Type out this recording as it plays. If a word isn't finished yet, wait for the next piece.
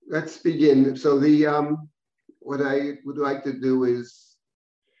Let's begin. So the what I would like to do is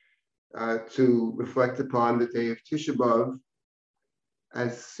to reflect upon the day of Tisha B'Av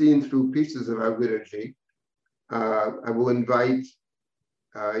as seen through pieces of our liturgy. I will invite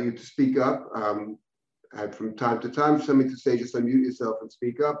you to speak up, and from time to time, somebody to say just unmute yourself and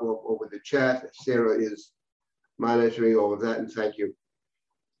speak up, or over the chat. Sarah is monitoring all of that, and thank you.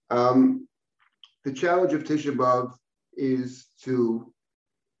 The challenge of Tisha B'Av is to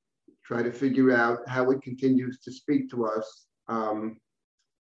try to figure out how it continues to speak to us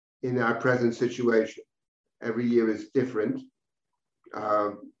in our present situation. Every year is different.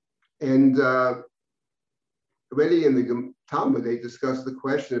 And already in the Talmud, they discussed the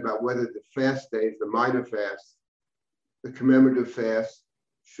question about whether the fast days, the minor fast, the commemorative fast,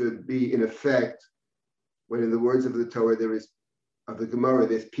 should be in effect when, in the words of the Torah, there is, of the Gemara,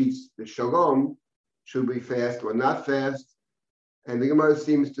 there's peace, the shalom, should we fast or not fast? And the Gemara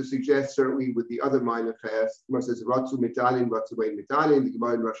seems to suggest, certainly with the other minor fasts, the Gemara says, Ratzu mitanin, Ratzu vein mitanin, the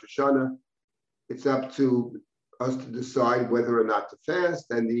Gemara in Rosh Hashanah, it's up to us to decide whether or not to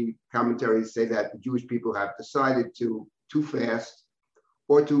fast. And the commentaries say that the Jewish people have decided to fast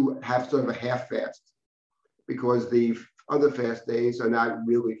or to have sort of a half fast, because the other fast days are not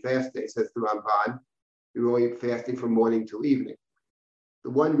really fast days, says the Ramban. You're only fasting from morning till evening. The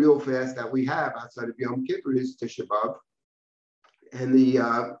one real fast that we have outside of Yom Kippur is Tisha B'Av. And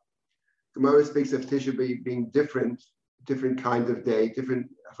the Gemara speaks of Tisha B'Av being different kind of day, different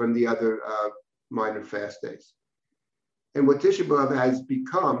from the other minor fast days. And what Tisha B'Av has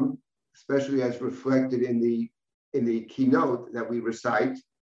become, especially as reflected in the keynote that we recite,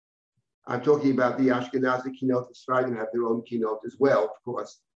 I'm talking about the Ashkenazi keynote. The Sfaradim have their own keynote as well, of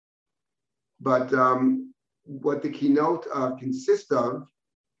course. But what the keynote consists of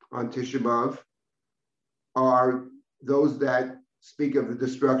on Tisha B'Av are those that speak of the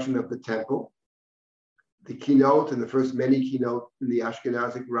destruction of the temple. The keynote and the first many keynote in the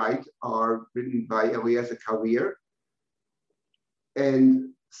Ashkenazic rite are written by Eliezer Kalir.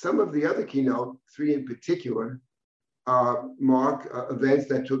 And some of the other keynote, three in particular, mark events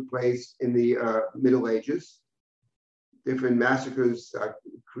that took place in the Middle Ages, different massacres,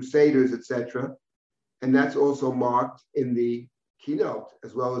 crusaders, etc. And that's also marked in the keynote,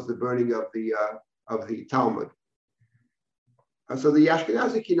 as well as the burning of the Talmud. So the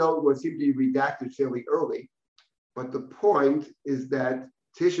Ashkenazi keynote would seem to be redacted fairly early, but the point is that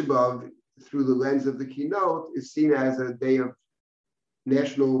Tisha B'Av, through the lens of the keynote, is seen as a day of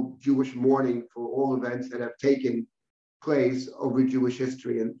national Jewish mourning for all events that have taken place over Jewish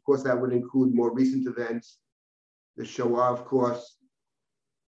history. And of course, that would include more recent events. The Shoah, of course,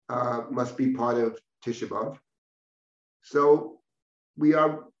 must be part of Tisha B'Av. So we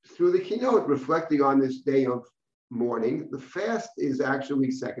are, through the keynote, reflecting on this day of mourning. The fast is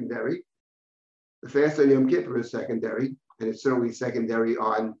actually secondary. The fast on Yom Kippur is secondary, and it's certainly secondary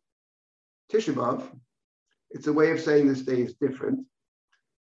on Tisha B'Av. It's a way of saying this day is different.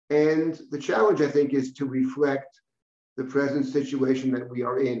 And the challenge, I think, is to reflect the present situation that we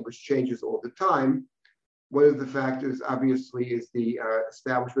are in, which changes all the time. One of the factors, obviously, is the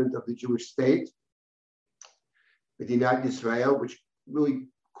establishment of the Jewish state, Medinat Yisrael, which really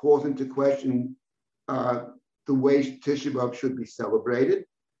calls into question the way Tisha B'Av should be celebrated.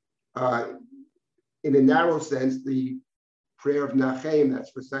 In a narrow sense, the prayer of Nachem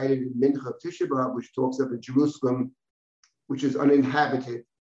that's recited in Mincha of Tisha B'Av, which talks of a Jerusalem which is uninhabited.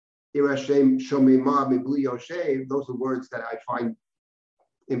 Irashem Shomema Mibli Yoshev, those are words that I find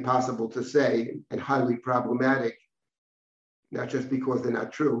impossible to say and highly problematic, not just because they're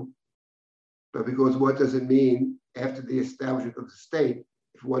not true, but because what does it mean after the establishment of the state,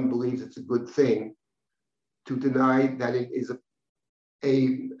 if one believes it's a good thing, to deny that it is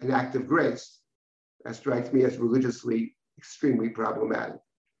an act of grace? That strikes me as religiously extremely problematic.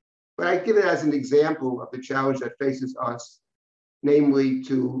 But I give it as an example of the challenge that faces us, namely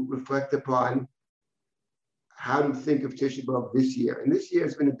to reflect upon how to think of Tisha B'Av this year. And this year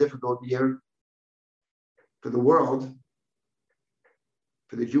has been a difficult year for the world,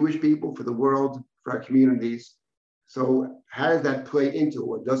 for the Jewish people, for the world, for our communities. So how does that play into,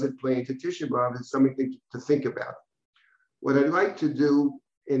 or does it play into Tisha B'Av? Is something to think about. What I'd like to do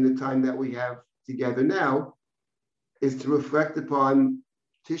in the time that we have together now is to reflect upon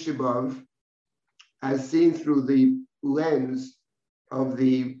Tisha B'Av as seen through the lens of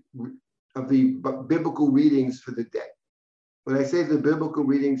the biblical readings for the day. When I say the biblical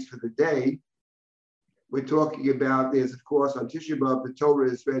readings for the day, we're talking about, there's of course on Tisha B'Av, the Torah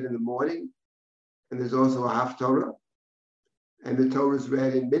is read in the morning, and there's also a Haftorah, and the Torah is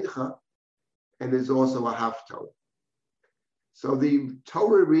read in Mincha, and there's also a Haftorah. So the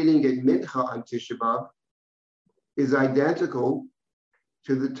Torah reading at Mincha on Tisha B'Av is identical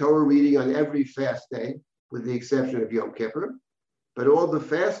to the Torah reading on every fast day, with the exception of Yom Kippur. But all the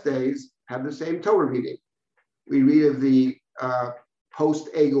fast days have the same Torah reading. We read of the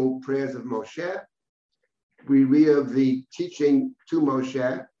post-Egel prayers of Moshe. We read of the teaching to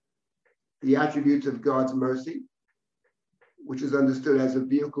Moshe, the attributes of God's mercy, which is understood as a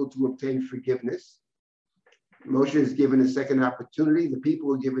vehicle to obtain forgiveness. Moshe is given a second opportunity. The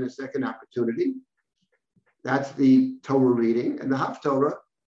people are given a second opportunity. That's the Torah reading. And the Haftorah,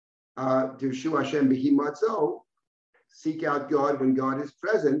 Dirshu Hashem B'hi Matzo, seek out God when God is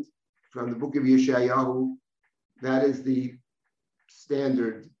present, from the book of Yeshayahu. That is the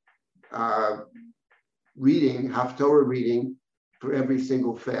standard reading, Haftorah reading, for every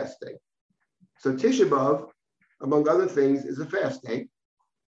single fast day. So Tisha B'Av, among other things, is a fast day.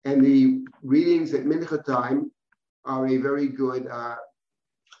 And the readings at Mincha time are a very good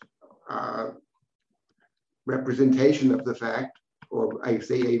representation of the fact, or I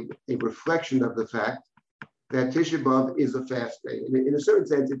say a reflection of the fact, that Tisha B'Av is a fast day. In a certain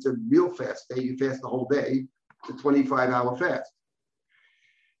sense, it's a real fast day. You fast the whole day. It's a 25-hour fast.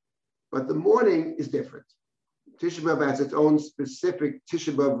 But the morning is different. Tisha B'Av has its own specific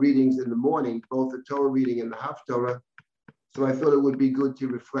Tisha B'Av readings in the morning, both the Torah reading and the Haftorah. So I thought it would be good to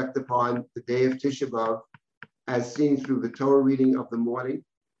reflect upon the day of Tisha B'Av as seen through the Torah reading of the morning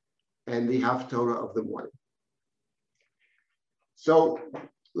and the Haftorah of the morning. So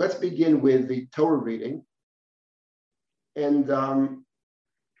let's begin with the Torah reading. And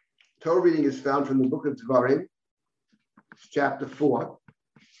Torah reading is found from the book of Dvarim, chapter 4.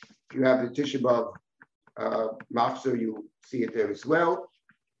 If you have the Tisha B'Av Machzor, you see it there as well.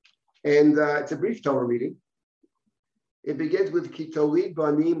 And it's a brief Torah reading. It begins with Kitolid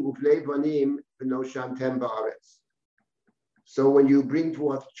Banim Uvlei Banim V'no Shantem Ba'aretz. So when you bring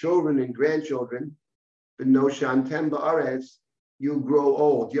forth children and grandchildren, V'no Shantem Ba'aretz, you grow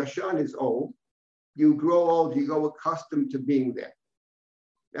old. Yashan is old. You grow old, you go accustomed to being there.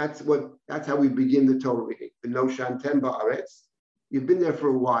 That's how we begin the Torah reading. V'no Shantem Ba'aretz. You've been there for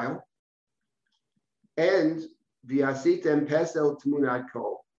a while. And V'yasitem Pesel Tmunat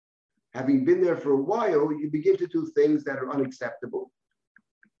Kol. Having been there for a while, you begin to do things that are unacceptable.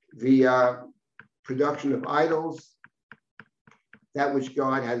 The production of idols, that which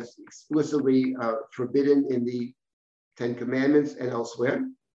God has explicitly forbidden in the Ten Commandments and elsewhere.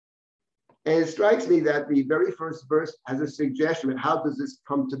 And it strikes me that the very first verse has a suggestion of how does this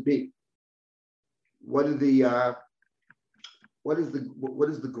come to be? What is the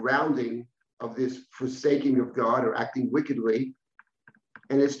grounding of this forsaking of God or acting wickedly?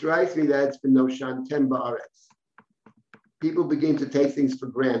 And it strikes me that it's been no shantem ba'aretz. People begin to take things for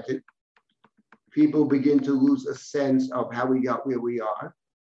granted. People begin to lose a sense of how we got where we are.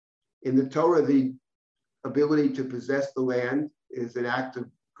 In the Torah, the ability to possess the land is an act of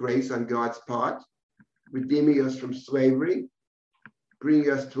grace on God's part, redeeming us from slavery,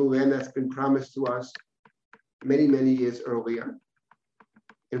 bringing us to a land that's been promised to us many, many years earlier.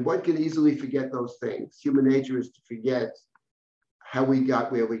 And one can easily forget those things. Human nature is to forget how we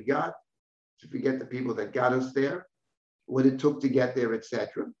got where we got, to forget the people that got us there, what it took to get there,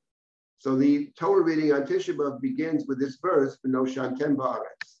 etc. So the Torah reading on Tisha B'Av begins with this verse, V'no shantem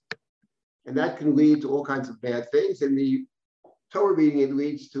ba'aretz. And that can lead to all kinds of bad things. In the Torah reading, it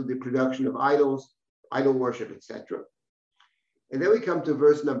leads to the production of idols, idol worship, etc. And then we come to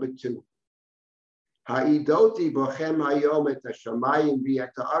verse number 2. Ha'idoti bochem hayom et hashamayim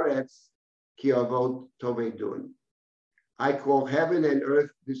v'et ha'aretz ki avot tovedun. I call heaven and earth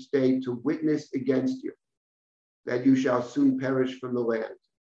this day to witness against you, that you shall soon perish from the land.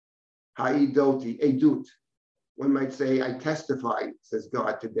 Ha'idoti, edut. One might say, I testify, says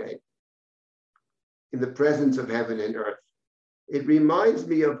God today, in the presence of heaven and earth. It reminds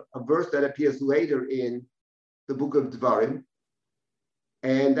me of a verse that appears later in the book of Dvarim,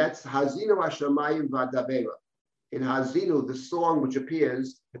 and that's Hazinu Hashamayim V'Adabera. In Hazinu, the song which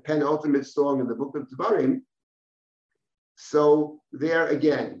appears, the penultimate song in the book of Dvarim. So there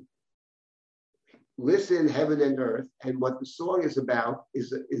again, listen, heaven and earth, and what the song is about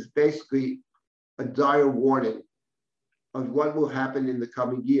is basically a dire warning of what will happen in the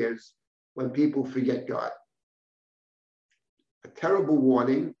coming years when people forget God. A terrible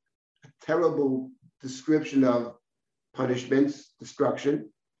warning, a terrible description of punishments, destruction,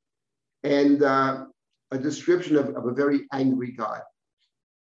 and a description of a very angry God.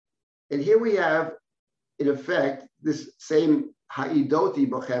 And here we have, in effect, this same ha'idoti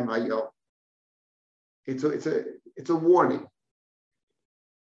bochem hayom. It's a warning.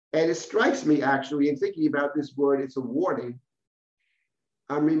 And it strikes me, actually, in thinking about this word, it's a warning.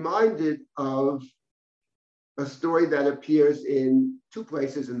 I'm reminded of a story that appears in two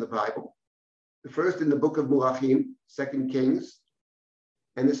places in the Bible. The first in the book of Melachim, 2 Kings,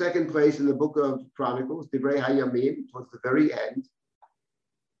 and the second place in the book of Chronicles, Divrei Hayamim, towards the very end.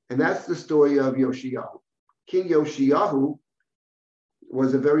 And that's the story of Yoshiyahu. King Yoshiyahu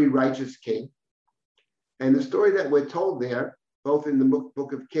was a very righteous king. And the story that we're told there, both in the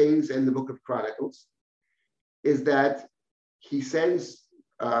book of Kings and the book of Chronicles, is that he sends,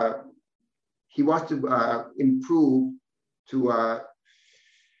 he wants to improve, to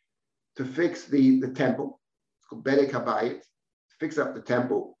fix the temple. It's called Bedek Habayit. Fix up the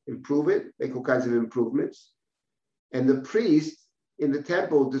temple, improve it, make all kinds of improvements. And the priest in the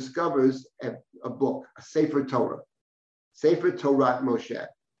temple discovers a book, a Sefer Torah, Sefer Torat Moshe.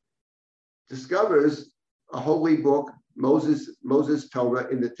 Discovers a holy book, Moses' Torah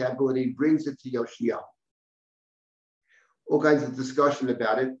in the temple, and he brings it to Yoshiyahu. All kinds of discussion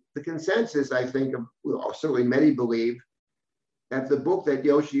about it. The consensus, I think, or certainly many believe, that the book that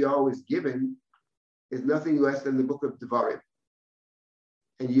Yoshiyahu is given is nothing less than the book of Devarim.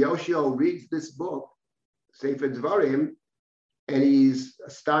 And Yoshiyahu reads this book, Sefer Devarim, and he's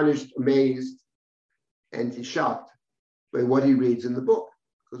astonished, amazed, and he's shocked by what he reads in the book.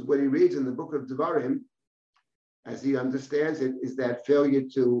 Because what he reads in the book of Devarim, as he understands it, is that failure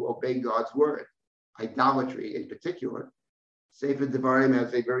to obey God's word, idolatry in particular. Sefer Devarim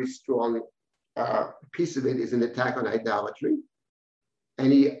has a very strong piece of it is an attack on idolatry.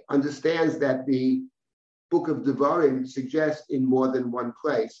 And he understands that the book of Devarim suggests in more than one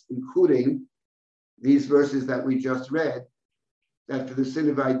place, including these verses that we just read, that for the sin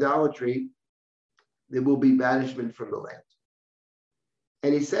of idolatry, there will be banishment from the land.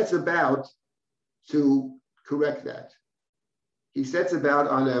 And he sets about to correct that. He sets about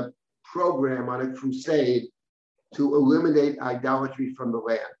on a program, on a crusade, to eliminate idolatry from the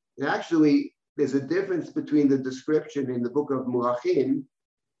land. And actually, there's a difference between the description in the book of Melachim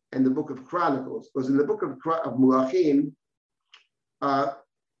and the book of Chronicles. Because in the book of Melachim,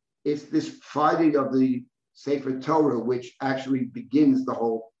 it's this finding of the Sefer Torah, which actually begins the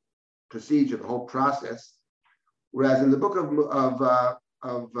whole procedure, the whole process. Whereas in the book of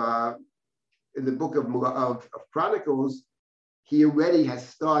Chronicles, he already has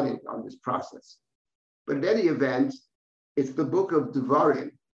started on this process. But in any event, it's the book of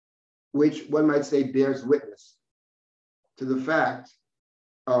Devarim, which one might say bears witness to the fact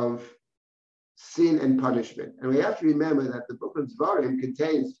of sin and punishment. And we have to remember that the book of Devarim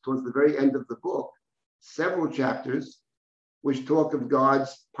contains, towards the very end of the book, several chapters which talk of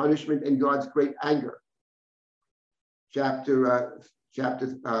God's punishment and God's great anger. Chapter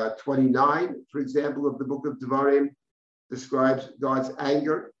 29, for example, of the book of Devarim describes God's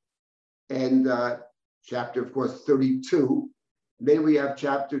anger, and chapter, of course, 32. Then we have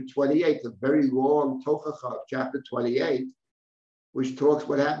chapter 28, the very long Tochacha of chapter 28, which talks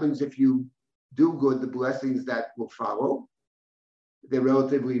what happens if you do good, the blessings that will follow. They're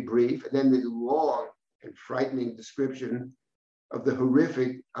relatively brief, and then there's a long and frightening description of the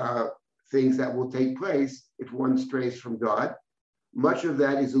horrific things that will take place if one strays from God. Much of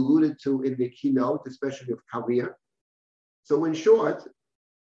that is alluded to in the keynote, especially of Kavir. So in short,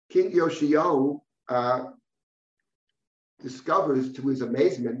 King Yoshiyahu discovers, to his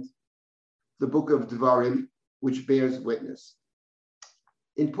amazement, the book of Devarim, which bears witness.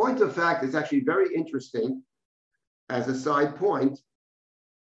 In point of fact, it's actually very interesting, as a side point,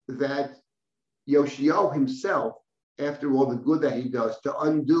 that Yoshiyahu himself, after all the good that he does, to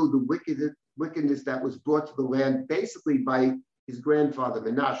undo the wickedness that was brought to the land basically by his grandfather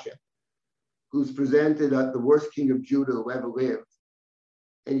Menashe, who's presented as the worst king of Judah who ever lived.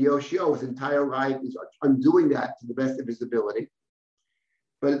 And Yoshiyahu, his entire life, is undoing that to the best of his ability.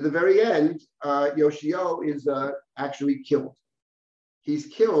 But at the very end, Yoshiyahu is actually killed. He's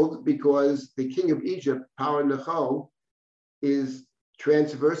killed because the king of Egypt, Paro Necho, is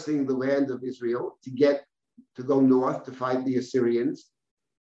traversing the land of Israel to go north to fight the Assyrians.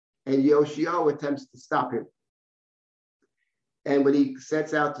 And Yoshiyahu attempts to stop him. And when he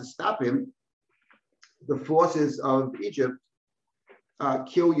sets out to stop him, the forces of Egypt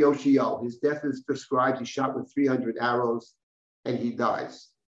kill Yoshiyahu. His death is described. He's shot with 300 arrows and he dies.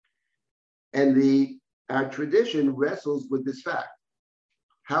 And our tradition wrestles with this fact.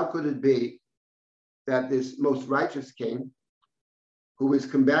 How could it be that this most righteous king, who is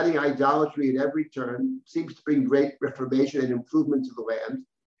combating idolatry at every turn, seems to bring great reformation and improvement to the land,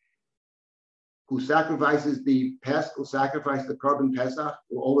 who sacrifices the Paschal sacrifice, the Korban Pesach,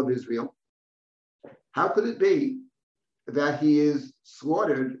 for all of Israel, how could it be that he is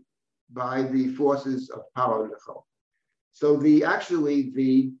slaughtered by the forces of Paro Necho? So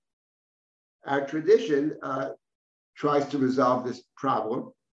our tradition tries to resolve this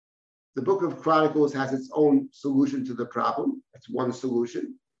problem. The Book of Chronicles has its own solution to the problem. That's one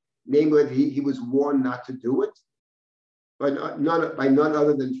solution. Namely, he was warned not to do it, but by none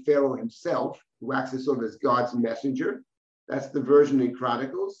other than Pharaoh himself, who acts as sort of as God's messenger. That's the version in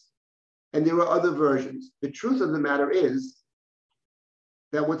Chronicles. And there are other versions. The truth of the matter is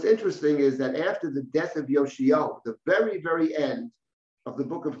that what's interesting is that after the death of Yoshio, the very, very end of the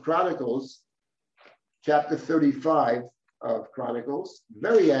Book of Chronicles, chapter 35 of Chronicles,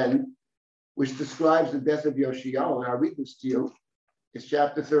 very end, which describes the death of Yoshio, and I'll read this to you, is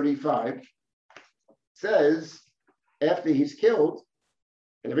chapter 35, says, after he's killed,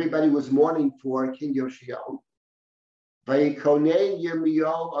 and everybody was mourning for King Yoshio, Vayikonen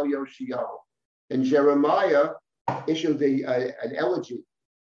Yirmiyahu al Yoshio, and Jeremiah issued an elegy,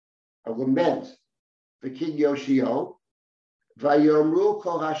 a lament for King Yoshio, Vayomru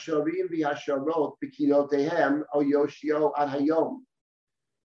kol hasharim v'hasharot b'kinotehem al Yoshio ad hayom,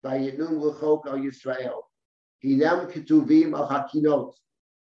 Vayinum l'chok al Yisrael, Hinam ketuvim al hakinot.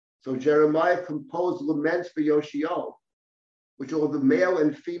 So Jeremiah composed laments for Yoshio, which all the male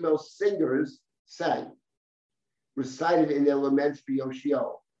and female singers sang, recited in their laments for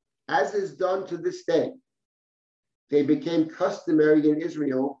Yoshio, as is done to this day. They became customary in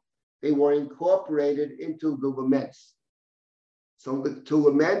Israel. They were incorporated into the laments. So to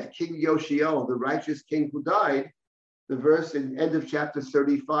lament King Yoshio, the righteous king who died, the verse in end of chapter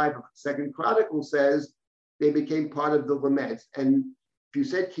 35 of 2nd Chronicles says they became part of the laments. And if you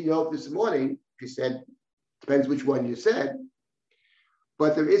said Kinot this morning, if you said, depends which one you said,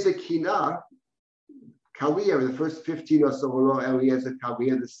 but there is a Kinah, Kawiyah, the first 15 or so are Eliezer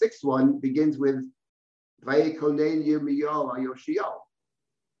Kawiyah. The 6th one begins with Vayikonen Yirmiyahu al Yoshio.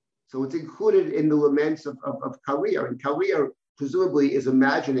 So it's included in the laments of Kawiyah. And Kawiyah presumably is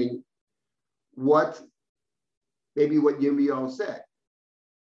imagining maybe what Yirmiyahu said.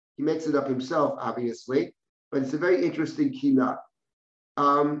 He makes it up himself, obviously, but it's a very interesting Kinah.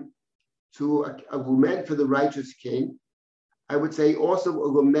 To a lament for the righteous king, I would say also a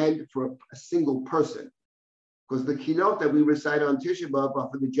lament for a single person, because the Kinot that we recite on Tisha B'Av are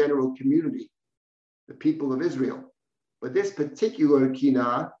for the general community, the people of Israel. But this particular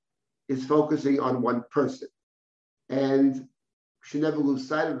Kinah is focusing on one person. And we should never lose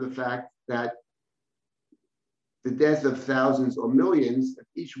sight of the fact that the death of thousands or millions,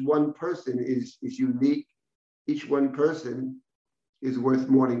 each one person is unique. Each one person is worth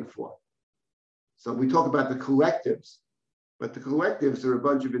mourning for. So we talk about the collectives, but the collectives are a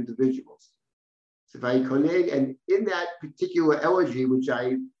bunch of individuals. So and in that particular elegy, which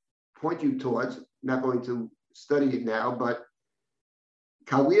I point you towards, I'm not going to study it now, but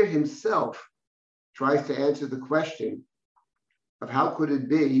Kawir himself tries to answer the question of how could it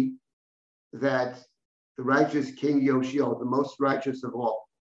be that the righteous King Yoshio, the most righteous of all,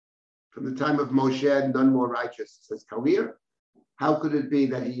 from the time of Moshe, none more righteous, says Kawir, how could it be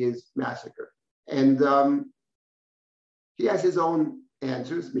that he is massacred? And he has his own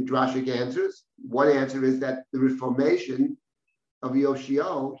answers, midrashic answers. One answer is that the reformation of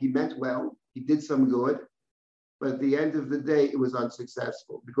Yoshio, he meant well, he did some good, but at the end of the day, it was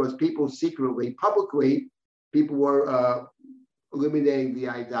unsuccessful because people secretly, publicly, people were eliminating the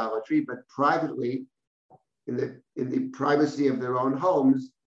idolatry, but privately, in the privacy of their own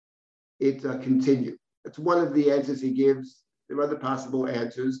homes, it continued. That's one of the answers he gives. There are other possible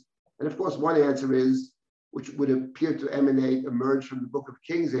answers. And of course, one answer is, which would appear to emerge from the Book of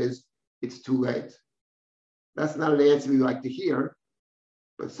Kings, is it's too late. That's not an answer we like to hear,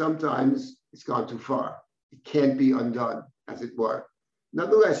 but sometimes it's gone too far. It can't be undone, as it were.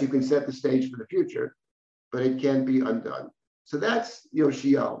 Nonetheless, you can set the stage for the future, but it can't be undone. So that's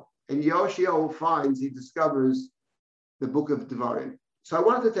Yoshio. And Yoshio he discovers the Book of Devarim. So I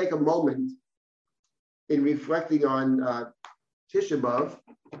wanted to take a moment in reflecting on Tisha B'Av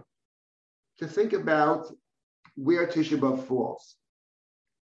to think about where Tisha B'Av falls.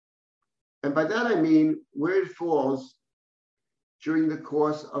 And by that I mean where it falls during the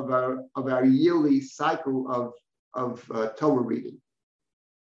course of our yearly cycle of Torah reading.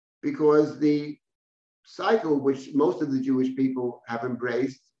 Because the cycle which most of the Jewish people have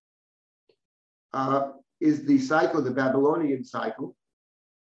embraced is the cycle, the Babylonian cycle,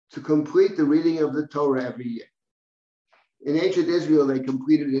 to complete the reading of the Torah every year. In ancient Israel, they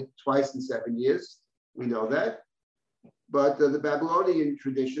completed it twice in 7 years. We know that. But the Babylonian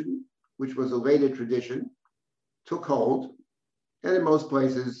tradition, which was a later tradition, took hold. And in most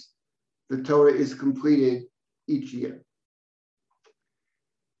places, the Torah is completed each year.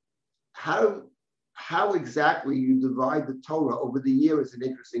 How how exactly you divide the Torah over the year is an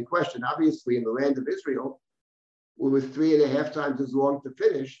interesting question. Obviously, in the land of Israel, where it was 3.5 times as long to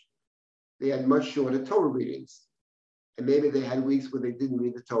finish, they had much shorter Torah readings. And maybe they had weeks where they didn't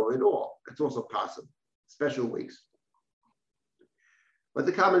read the Torah at all. That's also possible, special weeks. But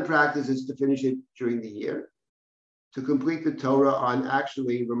the common practice is to finish it during the year, to complete the Torah on,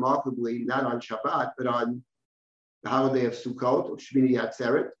 actually, remarkably, not on Shabbat, but on the holiday of Sukkot, or Shmini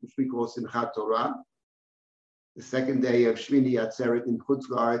Atzeret, which we call Simchat Torah. The second day of Shmini Atzeret in Chutz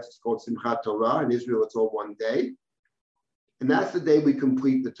La'aretz is called Simchat Torah. In Israel, it's all one day. And that's the day we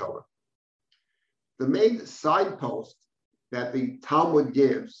complete the Torah. The main signpost that the Talmud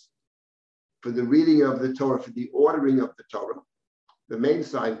gives for the reading of the Torah, for the ordering of the Torah, the main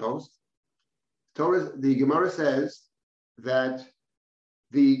signpost, the Gemara says that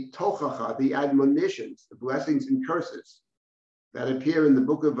the tochacha, the admonitions, the blessings and curses that appear in the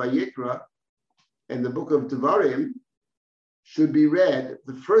book of Vayikra and the book of Devarim should be read,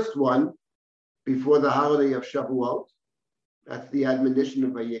 the first one before the holiday of Shavuot, that's the admonition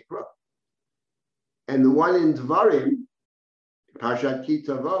of Vayikra, and the one in Devarim, Parshat Ki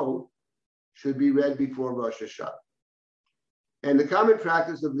Tavo, should be read before Rosh Hashanah. And the common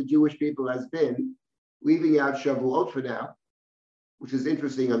practice of the Jewish people has been leaving out Shavuot for now, which is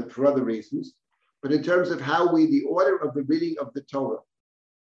interesting for other reasons, but in terms of how the order of the reading of the Torah.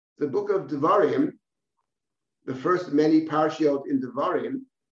 The book of Devarim, the first many parshiot in Devarim,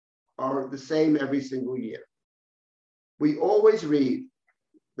 are the same every single year. We always read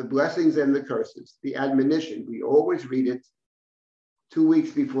the blessings and the curses, the admonition, we always read it 2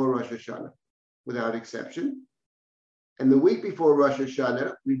 weeks before Rosh Hashanah, without exception. And the week before Rosh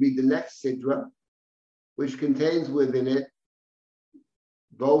Hashanah, we read the next Sidra, which contains within it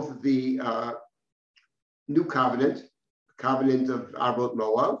both the New Covenant, the Covenant of Avot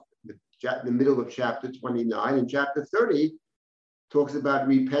Moav, the middle of chapter 29, and chapter 30 talks about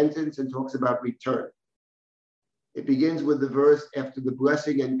repentance and talks about return. It begins with the verse after the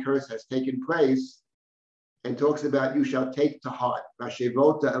blessing and curse has taken place and talks about you shall take to heart,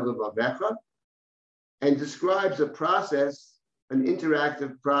 Vashevota Elavavecha, and describes a process, an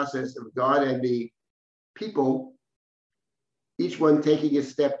interactive process of God and the people, each one taking a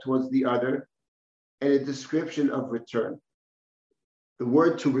step towards the other, and a description of return. The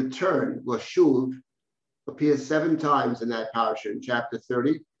word to return, lashuv, appears 7 times in that parsha in chapter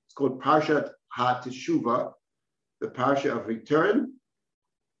 30. It's called Parshat HaTeshuvah, the parsha of return,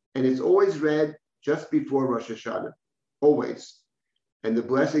 and it's always read just before Rosh Hashanah, always. And the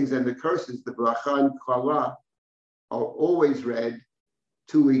blessings and the curses, the bracha and kala, are always read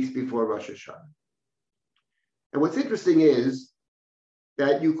 2 weeks before Rosh Hashanah. And what's interesting is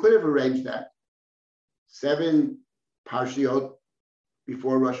that you could have arranged that 7 parshiot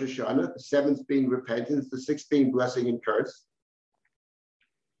before Rosh Hashanah, the 7th being repentance, the 6th being blessing and curse,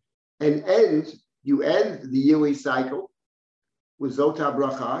 and you end the yearly cycle with Zota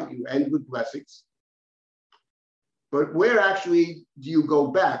Bracha, you end with blessings. But where actually do you go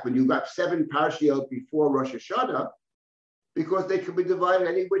back when you got 7 parshiot before Rosh Hashanah? Because they can be divided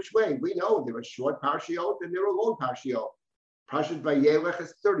any which way. We know there are short parshiot and there are long parshiot. Parshat Vayelech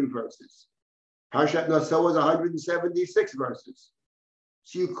has 30 verses. Parshat Naso is 176 verses.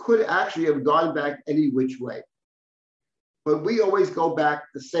 So you could actually have gone back any which way. But we always go back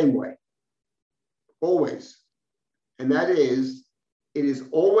the same way. Always. And that is, it is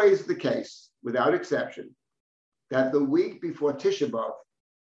always the case, without exception, that the week before Tisha B'Av,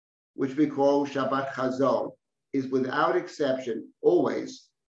 which we call Shabbat Chazon, is without exception always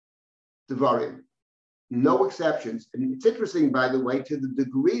Devarim. No exceptions. And it's interesting, by the way, to the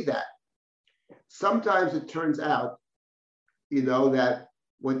degree that sometimes it turns out, that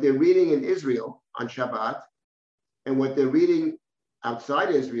what they're reading in Israel on Shabbat and what they're reading outside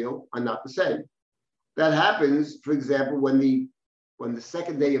Israel are not the same. That happens, for example, when the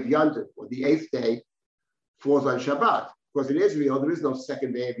second day of Yom Tov, or the 8th day, falls on Shabbat. Because in Israel, there is no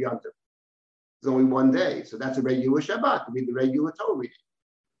second day of Yom Tov. There's only one day. So that's a regular Shabbat, to be the regular Torah reading.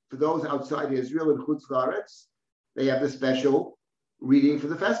 For those outside Israel and Chutz La'aretz, they have the special reading for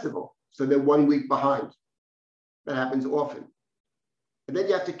the festival. So they're 1 week behind. That happens often. And then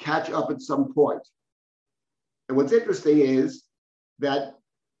you have to catch up at some point. And what's interesting is that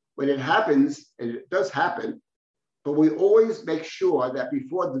when it happens, and it does happen, but we always make sure that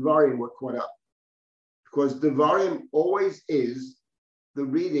before Devarim we're caught up. Because Devarim always is the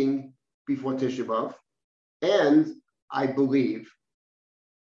reading before Tisha B'Av. And I believe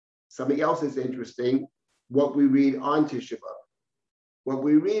something else is interesting, what we read on Tisha B'Av. What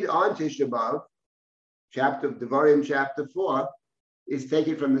we read on Tisha B'Av, Devarim chapter 4, is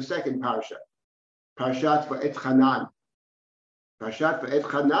taken from the second parsha. Parshat Va'et Chanan. Parshat Va'et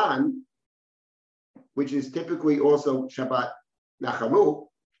Chanan, which is typically also Shabbat Nachamu,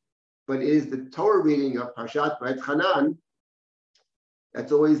 but is the Torah reading of Parshat Va'et Chanan.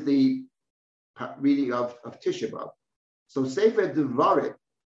 That's always the reading of Tisha B'Av. So Sefer Devarim,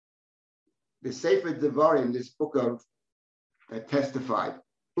 the Sefer Devarim, this book of that testified,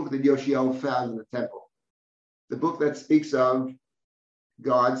 book that Yoshiel found in the temple, the book that speaks of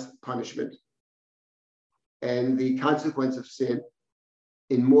God's punishment and the consequence of sin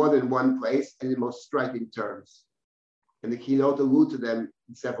in more than one place and in most striking terms. And the keynote allude to them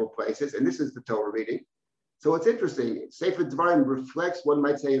in several places, and this is the Torah reading. So it's interesting. Sefer Devarim reflects, one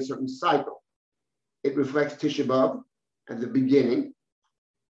might say, a certain cycle. It reflects Tisha B'Av at the beginning.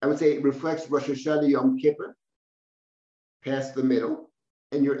 I would say it reflects Rosh Hashanah Yom Kippur, past the middle,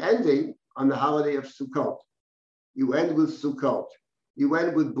 and you're ending on the holiday of Sukkot. You end with Sukkot. You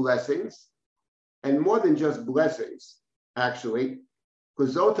end with blessings, and more than just blessings, actually,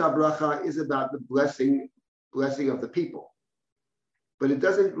 because Zot HaBracha is about the blessing of the people. But it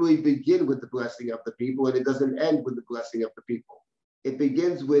doesn't really begin with the blessing of the people, and it doesn't end with the blessing of the people. It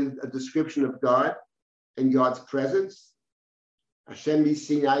begins with a description of God and God's presence. Hashem mi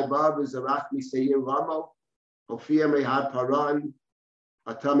Sinai ba v'zarach mi seir ramo, Hofia mehad paran,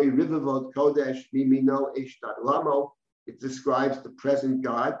 atami rivavot kodesh mimino ishtat ramo. It describes the present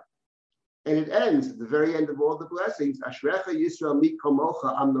God. And it ends at the very end of all the blessings. Ashrecha Yisrael mi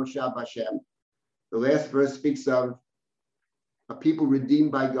komocha am noshav Hashem. The last verse speaks of a people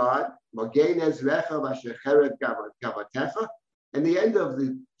redeemed by God. And the end of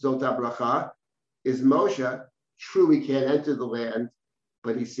the Zot HaBracha is Moshe. True, he can't enter the land,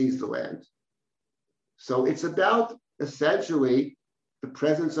 but he sees the land. So it's about essentially the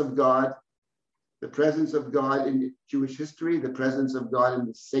presence of God in Jewish history, the presence of God in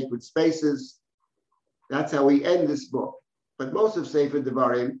the sacred spaces. That's how we end this book. But most of Sefer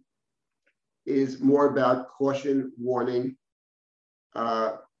Devarim is more about caution, warning,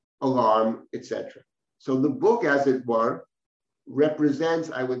 alarm, etc. So the book, as it were,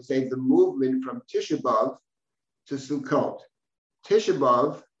 represents, I would say, the movement from Tisha B'Av to Sukkot. Tisha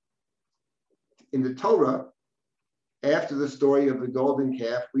B'Av, in the Torah, after the story of the golden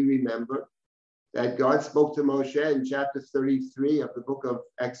calf, we remember that God spoke to Moshe in chapter 33 of the book of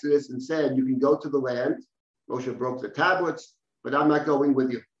Exodus and said, you can go to the land. Moshe broke the tablets, but I'm not going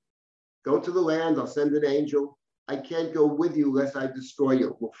with you. Go to the land, I'll send an angel. I can't go with you lest I destroy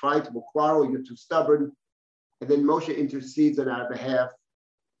you. We'll fight, we'll quarrel, you're too stubborn. And then Moshe intercedes on our behalf.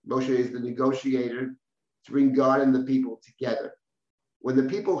 Moshe is the negotiator to bring God and the people together. When the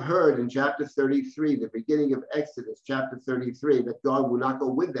people heard in chapter 33, the beginning of Exodus, chapter 33, that God will not go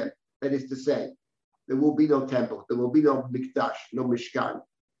with them, that is to say, there will be no temple, there will be no mikdash, no mishkan.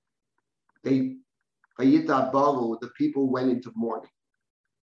 The people went into mourning.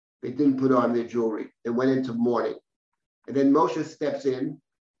 They didn't put on their jewelry. They went into mourning. And then Moshe steps in,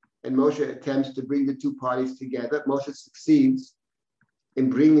 and Moshe attempts to bring the two parties together. Moshe succeeds in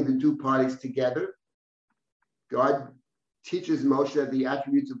bringing the two parties together. God teaches Moshe the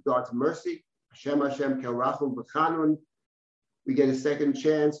attributes of God's mercy. Hashem Hashem kel rachum v'chanun. We get a second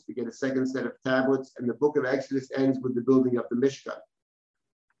chance, we get a second set of tablets, and the book of Exodus ends with the building of the Mishkan,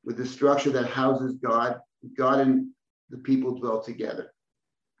 with the structure that houses God. God and the people dwell together.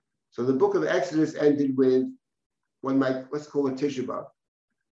 So the book of Exodus ended with, let's call it Tisha B'Av,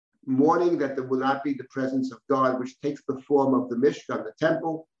 mourning that there will not be the presence of God, which takes the form of the Mishkan, the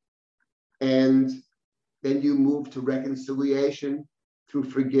temple, and then you move to reconciliation through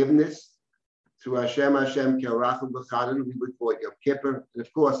forgiveness, through Hashem Hashem kel rachum v'chanun, we would call it Yom Kippur. And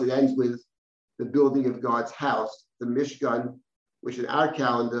of course, it ends with the building of God's house, the Mishkan, which in our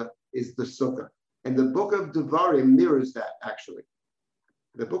calendar is the Sukkah. And the book of Devarim mirrors that, actually.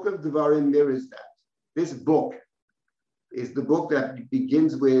 The book of Devarim mirrors that. This book is the book that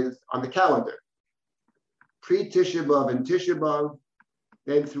begins with, on the calendar, pre-Tisha B'Av and Tisha B'Av,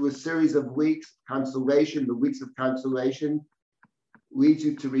 then through a series of weeks, consolation, the weeks of consolation, leads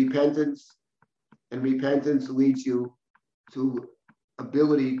you to repentance, and repentance leads you to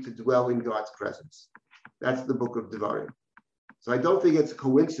ability to dwell in God's presence. That's the book of Devarim. So I don't think it's a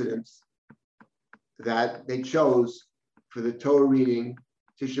coincidence that they chose for the Torah reading,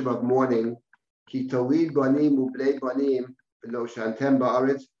 Tisha B'Av morning, Ki tolid banim ubnei banim v'lo shantem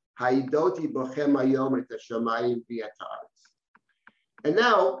ba'aretz, ha'idoti bochem hayom et hashamayim v'et ha'aretz. And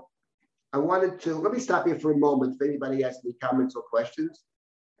now, let me stop here for a moment if anybody has any comments or questions,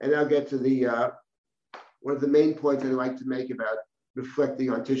 and I'll get to the one of the main points I'd like to make about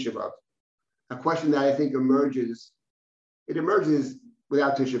reflecting on Tisha B'Av. A question that I think emerges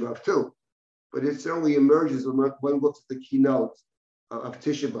without Tisha B'Av too, but it certainly emerges when one looks at the keynote of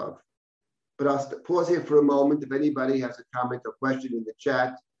Tisha B'Av. But I'll pause here for a moment. If anybody has a comment or question in the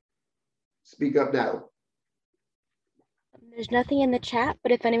chat, speak up now. There's nothing in the chat,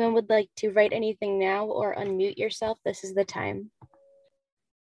 but if anyone would like to write anything now or unmute yourself, this is the time.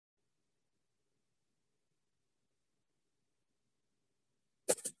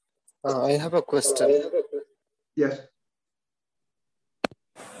 I have a question. Yes.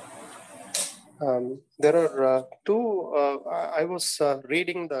 There are two, I was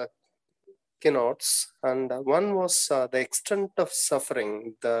reading the keynotes, and one was the extent of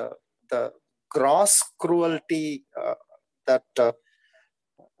suffering, the gross cruelty that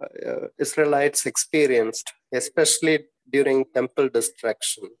Israelites experienced, especially during temple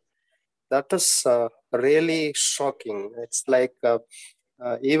destruction. That is really shocking. It's like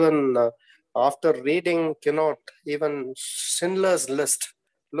even after reading keynote, even Schindler's List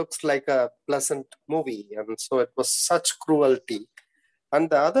looks like a pleasant movie, and so it was such cruelty. And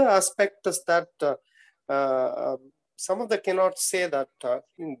the other aspect is that some of the keynotes say that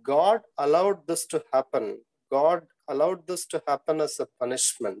God allowed this to happen. God allowed this to happen as a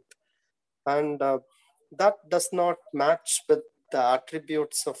punishment, and that does not match with the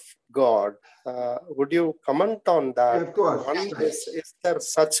attributes of God. Would you comment on that? Yeah, of course. Is there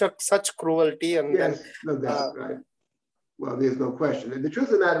such cruelty? And yes, then, no doubt, right? Well, there's no question. And the truth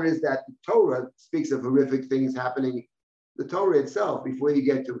of the matter is that the Torah speaks of horrific things happening. The Torah itself, before you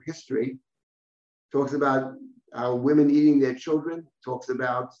get to history, talks about women eating their children, talks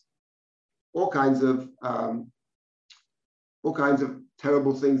about all kinds of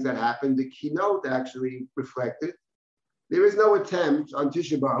terrible things that happened. The keynote actually reflected. There is no attempt on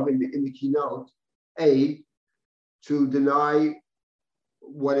Tisha B'Av in the keynote, to deny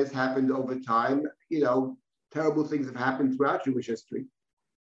what has happened over time. You know, terrible things have happened throughout Jewish history.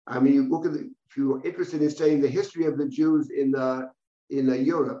 I mean, you look at if you're interested in studying the history of the Jews in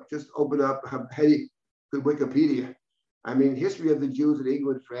Europe, just open up Wikipedia. I mean, history of the Jews in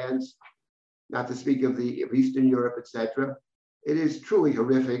England, France, not to speak of Eastern Europe, etc. It is truly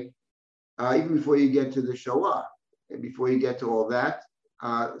horrific, even before you get to the Shoah and before you get to all that.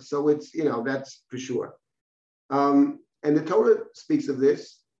 So it's, that's for sure. And the Torah speaks of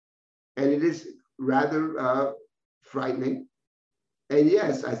this, and it is rather frightening. And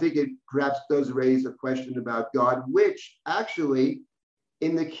yes, I think it perhaps does raise a question about God, which actually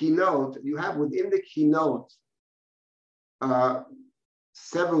in the keynote, you have within the keynote,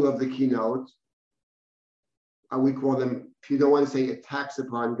 several of the keynotes, we call them, if you don't want to say attacks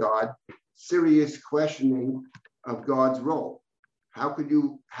upon God, serious questioning of God's role. How could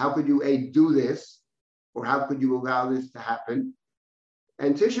you do this, or how could you allow this to happen?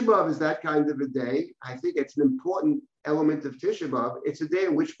 And Tisha B'Av is that kind of a day. I think it's an important element of Tisha B'Av. It's a day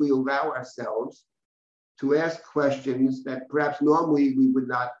in which we allow ourselves to ask questions that perhaps normally we would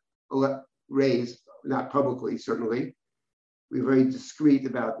not raise, not publicly, certainly. We're very discreet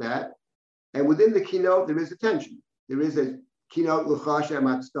about that. And within the keynote, there is a tension. There is a keynote, l'chashem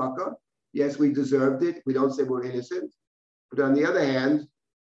atzdaka. Yes, we deserved it. We don't say we're innocent. But on the other hand,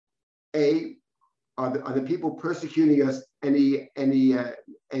 are the people persecuting us any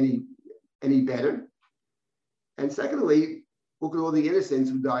better? And secondly, look at all the innocents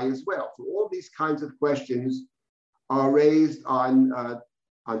who die as well. So all these kinds of questions are raised on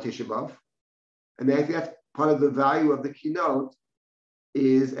Tisha B'Av. And I think that's part of the value of the keynote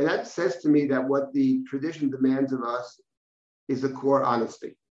is, and that says to me that what the tradition demands of us is a core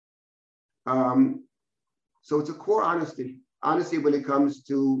honesty. So it's a core honesty when it comes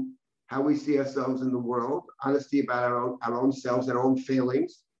to how we see ourselves in the world, honesty about our own selves, our own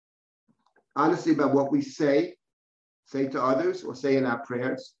failings, honesty about what we say to others or say in our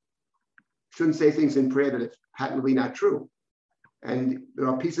prayers. Shouldn't say things in prayer that are patently not true. And there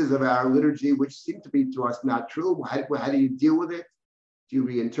are pieces of our liturgy which seem to be to us not true. How do you deal with it? Do you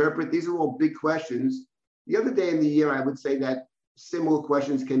reinterpret? These are all big questions. The other day in the year, I would say that similar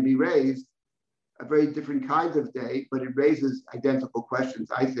questions can be raised, a very different kind of day, but it raises identical questions,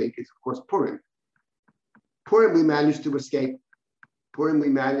 I think. It's, of course, Purim. Purim, we managed to escape. Purim, we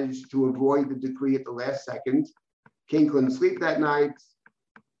managed to avoid the decree at the last second. King couldn't sleep that night.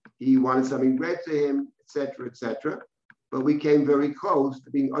 He wanted something read to him, etc., etc. But we came very close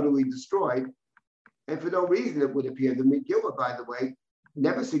to being utterly destroyed. And for no reason, it would appear. The Megillah, by the way,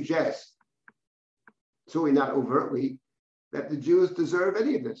 never suggests, certainly not overtly, that the Jews deserve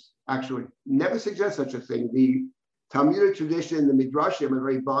any of this, actually. Never suggests such a thing. The Talmudic tradition, the Midrashim are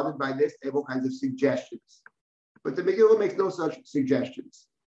very bothered by this. They have all kinds of suggestions. But the Megillah makes no such suggestions.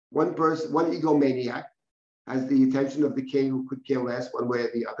 One egomaniac has the attention of the king who could care less one way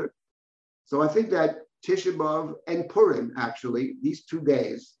or the other. So I think that Tisha B'Av and Purim, actually, these 2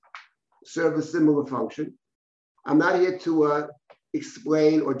 days, serve a similar function. I'm not here to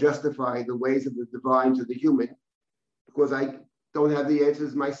explain or justify the ways of the divine to the human, because I don't have the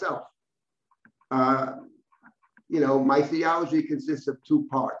answers myself. My theology consists of 2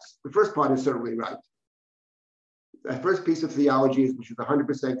 parts. The first part is certainly right. The first piece of theology is, which is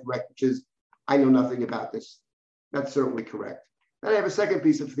 100% correct, which is, I know nothing about this. That's certainly correct. Then I have a second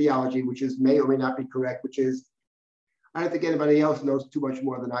piece of theology, which is may or may not be correct, which is, I don't think anybody else knows too much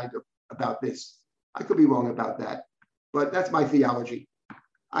more than I do about this. I could be wrong about that, but that's my theology.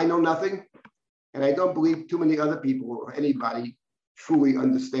 I know nothing, and I don't believe too many other people or anybody truly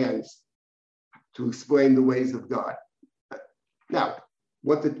understands to explain the ways of God. Now,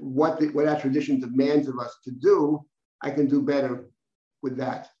 what our tradition demands of us to do, I can do better with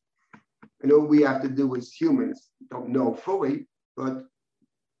that. And all we have to do as humans, don't know fully, but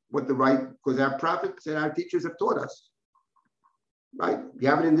because our prophets and our teachers have taught us, right? We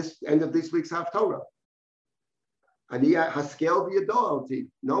have it in this end of this week's Haftorah. Aniyah haskel v'yadolti.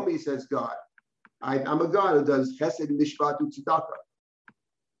 Know me, says God. I'm a God who does chesed, mishpat, u'tzedakah.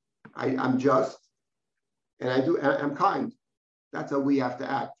 I'm just, and I'm kind. That's how we have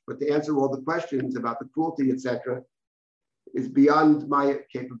to act. But to answer all the questions about the cruelty, etc., is beyond my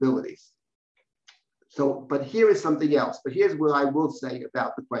capabilities. So, but here is something else. But here's what I will say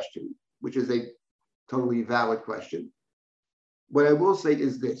about the question, which is a totally valid question. What I will say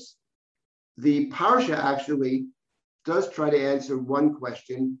is this. The Parsha actually does try to answer one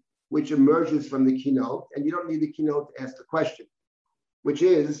question, which emerges from the keynote, and you don't need the keynote to ask the question, which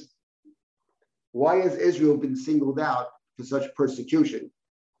is, why has Israel been singled out for such persecution?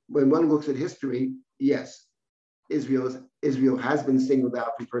 When one looks at history, yes, Israel has been singled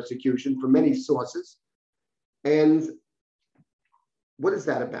out for persecution from many sources. And what is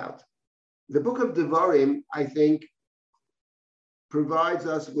that about? The book of Devarim, I think, provides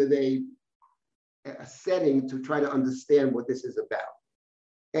us with a setting to try to understand what this is about.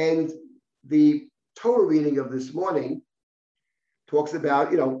 And the Torah reading of this morning talks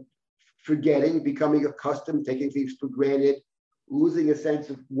about, forgetting, becoming accustomed, taking things for granted, losing a sense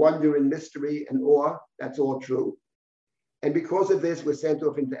of wonder and mystery and awe. That's all true. And because of this, we're sent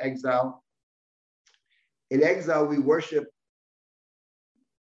off into exile. In exile, we worship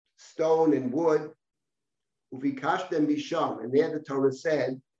stone and wood. Uvikashtem misham, and there the Torah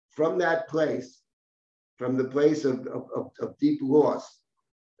said, from that place, from the place of deep loss,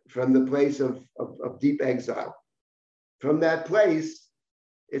 from the place of deep exile, from that place,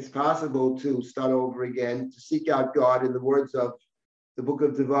 it's possible to start over again, to seek out God in the words of the book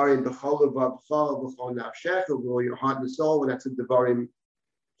of Devarim, b'chol levavcha, b'chol nafshecha, with all your heart and soul, and that's a Devarim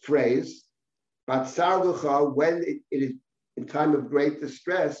phrase. But sarducha, when it is in time of great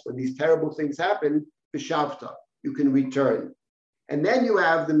distress, when these terrible things happen, b'shavta, you can return. And then you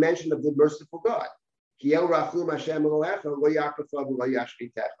have the mention of the merciful God. There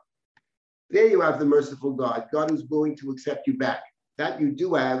you have the merciful God. God is willing to accept you back. That you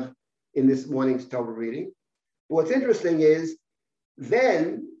do have in this morning's Torah reading. But what's interesting is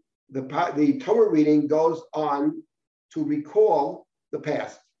then the Torah reading goes on to recall the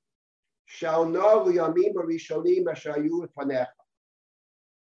past.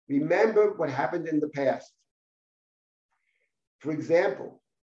 Remember what happened in the past. For example,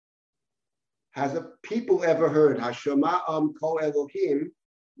 has a people ever heard Hashema kol Elohim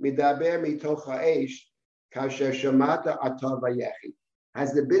midaber mitoch ha'esh kasher shamata ata vayechi?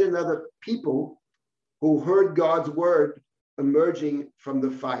 Has there been another people who heard God's word emerging from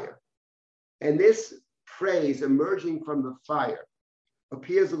the fire? And this phrase, emerging from the fire,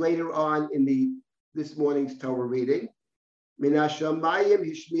 appears later on in this morning's Torah reading. Min hashamayim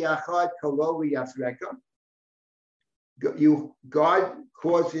hishmiachad kalo v'yasreka. God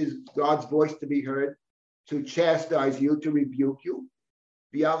causes God's voice to be heard, to chastise you, to rebuke you.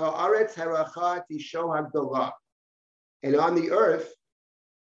 And on the earth,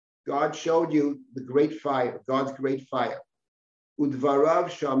 God showed you the great fire, God's great fire. Udvarav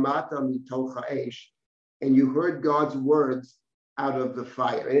shamata mitoch ha'esh, and you heard God's words out of the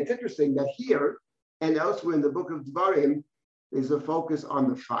fire. And it's interesting that here and elsewhere in the book of Devarim, there's a focus on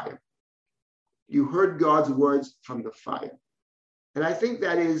the fire. You heard God's words from the fire. And I think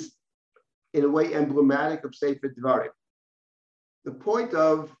that is, in a way, emblematic of Sefer Devarim. The point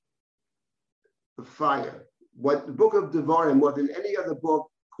of the fire, what the book of Devarim, more than any other book,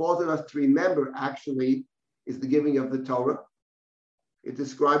 calls on us to remember, actually, is the giving of the Torah. It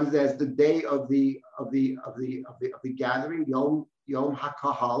describes it as the day of the gathering, Yom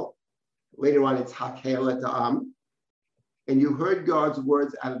HaKahal. Later on, it's Hakel Ta'am. And you heard God's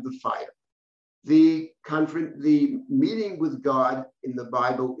words out of the fire. The meeting with God in the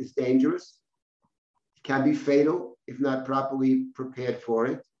Bible is dangerous. It can be fatal if not properly prepared for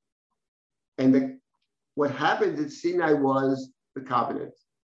it. And what happened at Sinai was the covenant,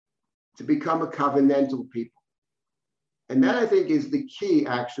 to become a covenantal people. And that, I think, is the key,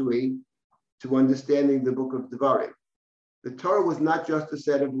 actually, to understanding the book of Devarim. The Torah was not just a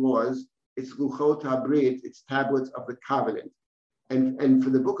set of laws, it's Luchot HaBrit, it's tablets of the covenant. And for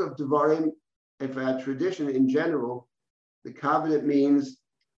the book of Devarim, and for our tradition in general, the covenant means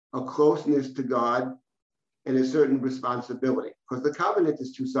a closeness to God and a certain responsibility, because the covenant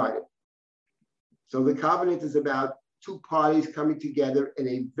is two-sided. So the covenant is about two parties coming together in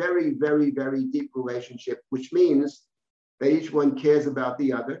a very, very, very deep relationship, which means that each one cares about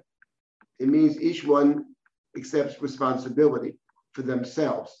the other. It means each one accepts responsibility for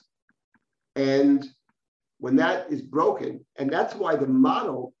themselves. And when that is broken, and that's why the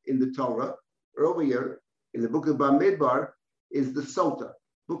model in the Torah earlier in the book of Bamidbar is the Sota.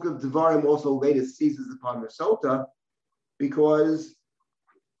 Book of Devarim also later seizes upon the Sota, because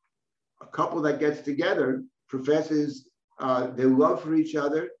a couple that gets together professes their love for each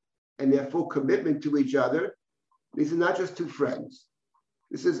other and their full commitment to each other. These are not just two friends.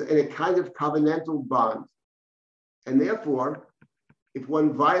 This is in a kind of covenantal bond. And therefore, if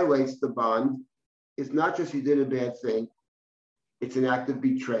one violates the bond, it's not just you did a bad thing, it's an act of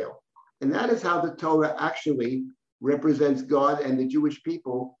betrayal. And that is how the Torah actually represents God and the Jewish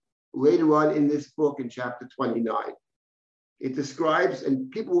people later on in this book in chapter 29. It describes,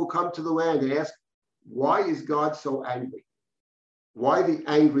 and people will come to the land and ask, why is God so angry? Why the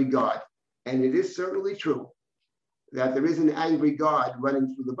angry God? And it is certainly true that there is an angry God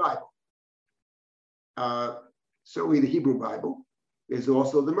running through the Bible. Certainly the Hebrew Bible. There's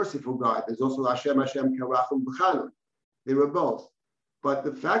also the merciful God. There's also Hashem Karachum B'Chanun. There are both. But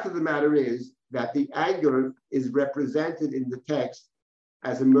the fact of the matter is that the anger is represented in the text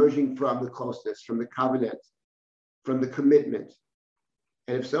as emerging from the closeness, from the covenant, from the commitment.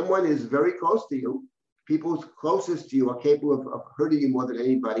 And if someone is very close to you, people closest to you are capable of hurting you more than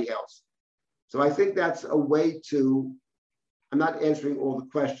anybody else. So I think that's a way to, I'm not answering all the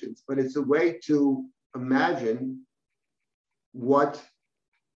questions, but it's a way to imagine what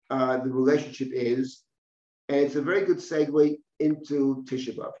the relationship is. And it's a very good segue into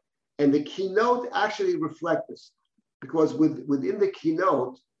Tisha B'Av. And the keynote actually reflect this, because within the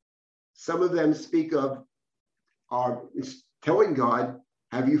keynote, some of them speak of telling God,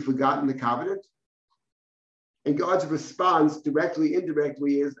 have you forgotten the covenant? And God's response, directly,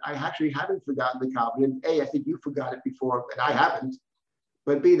 indirectly, is, I actually haven't forgotten the covenant. A, I think you forgot it before, and I haven't.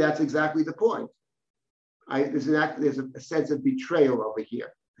 But B, that's exactly the point. There's a sense of betrayal over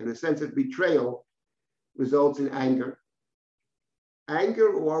here. And the sense of betrayal results in anger.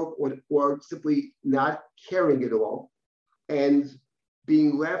 Anger or simply not caring at all, and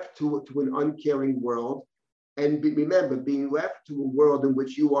being left to an uncaring world. And remember, being left to a world in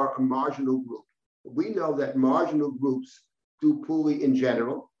which you are a marginal group. We know that marginal groups do poorly in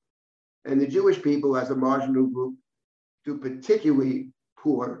general, and the Jewish people as a marginal group do particularly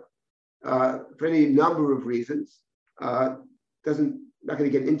poor for any number of reasons. Not going to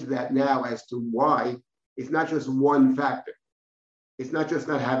get into that now as to why. It's not just one factor. It's not just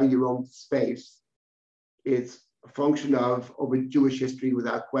not having your own space. It's a function of, over Jewish history,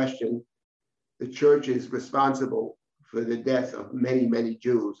 without question, the church is responsible for the death of many, many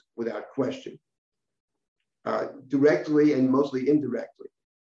Jews, without question. Directly and mostly indirectly,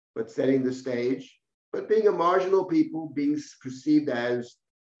 but setting the stage, but being a marginal people, being perceived as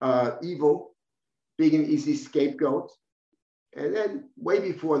evil, being an easy scapegoat, and then way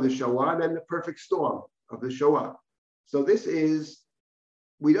before the Shoah, and then the perfect storm of the Shoah. So this is,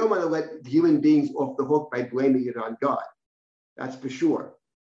 we don't want to let human beings off the hook by blaming it on God. That's for sure.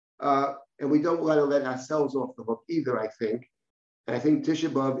 And we don't want to let ourselves off the hook either, I think. And I think Tisha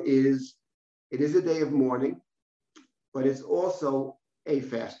B'Av is a day of mourning, but it's also a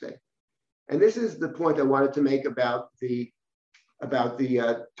fast day. And this is the point I wanted to make about the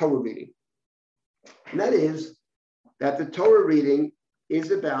Torah reading. And that is that the Torah reading is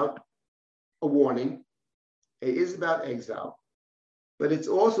about a warning. It is about exile, but it's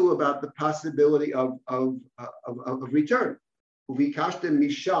also about the possibility of return. Uvikashtem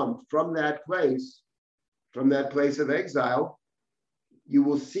misham, from that place of exile, you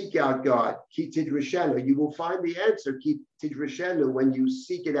will seek out God. Ki tidrashenu, you will find the answer. Ki tidrashenu, when you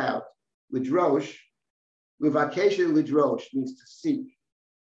seek it out. Lidrosh, levakesha lidrosh means to seek.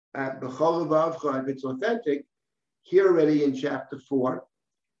 B'chol levavcha, if it's authentic, here already in chapter 4.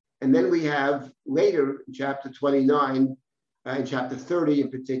 And then we have later in chapter 29, in chapter 30 in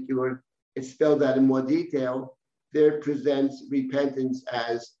particular, it's spelled out in more detail. There it presents repentance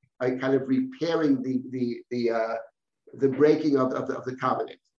as a kind of repairing the breaking of the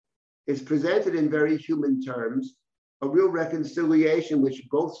covenant. It's presented in very human terms, a real reconciliation which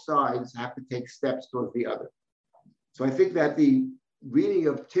both sides have to take steps towards the other. So I think that the reading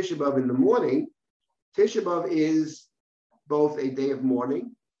of Tisha B'Av in the morning, Tisha B'Av is both a day of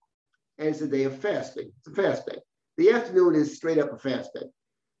mourning and it's a day of fasting. It's a fast day. The afternoon is straight up a fast day.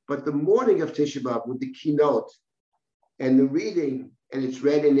 But the morning of Tisha B'Av with the keynote and the reading, and it's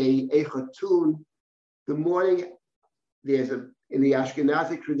read in a echatun, the morning, there's in the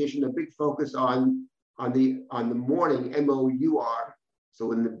Ashkenazi tradition, a big focus on the morning, M-O-U-R.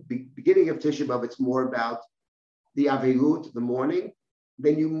 So in the beginning of Tisha B'Av, it's more about the Avelut, the morning.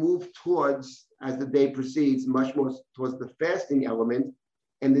 Then you move towards, as the day proceeds, much more towards the fasting element.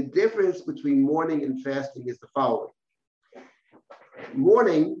 And the difference between mourning and fasting is the following.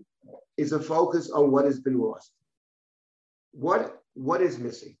 Mourning is a focus on what has been lost. What is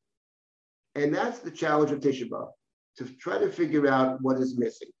missing? And that's the challenge of Tisha B'Av, to try to figure out what is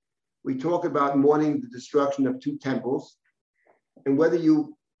missing. We talk about mourning the destruction of 2 temples, and whether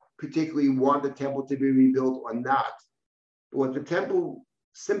you particularly want the temple to be rebuilt or not. What the temple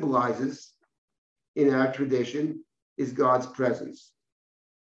symbolizes in our tradition is God's presence.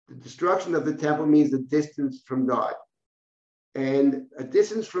 The destruction of the temple means the distance from God. And a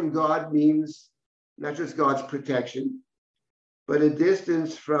distance from God means not just God's protection, but a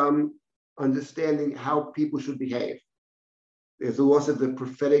distance from understanding how people should behave. There's the loss of the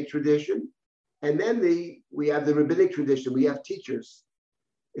prophetic tradition. And then we have the rabbinic tradition. We have teachers.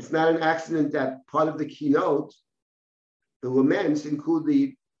 It's not an accident that part of the keynote, the laments, include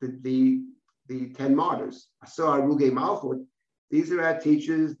the 10 martyrs. Asar Ruge Malchut. These are our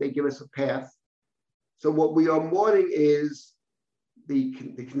teachers. They give us a path. So what we are mourning is the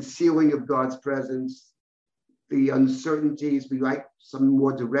concealing of God's presence, the uncertainties. We like some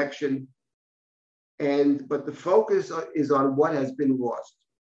more direction. But the focus is on what has been lost.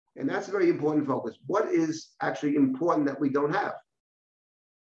 And that's a very important focus. What is actually important that we don't have?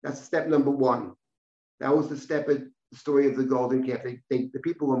 That's step number 1. That was the step at the story of the golden calf. The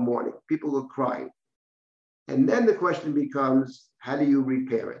people are mourning, people are crying. And then the question becomes, how do you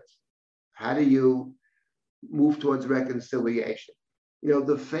repair it? How do you move towards reconciliation?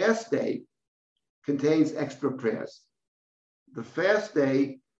 The fast day contains extra prayers. The fast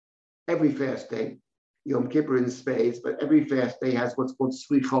day, every fast day, Yom Kippur in spades, but every fast day has what's called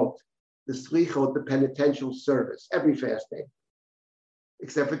slichot. The slichot, the penitential service, every fast day,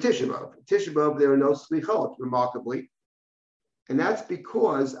 except for Tisha B'Av. Tisha B'Av, there are no slichot, remarkably. And that's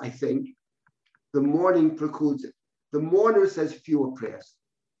because, I think, the mourning precludes it. The mourner says fewer prayers.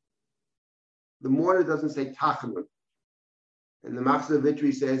 The mourner doesn't say tachanun. And the Machzor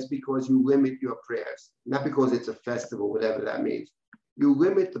Vitri says because you limit your prayers, not because it's a festival, whatever that means. You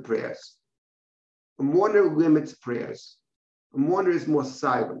limit the prayers. A mourner limits prayers. A mourner is more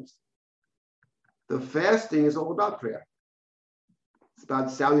silent. The fasting is all about prayer. It's about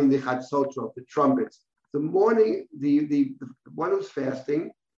sounding the chatzotrot, the trumpets. The mourning, the one who's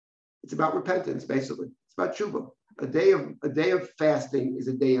fasting, it's about repentance, basically. It's about tshuva. A day of fasting is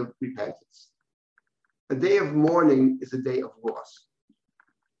a day of repentance. A day of mourning is a day of loss.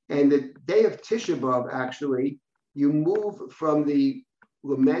 And the day of Tisha B'Av, actually, you move from the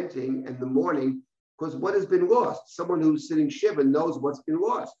lamenting and the mourning, because what has been lost? Someone who's sitting Shiva knows what's been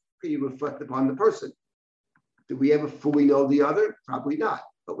lost. You reflect upon the person. Do we ever fully know the other? Probably not,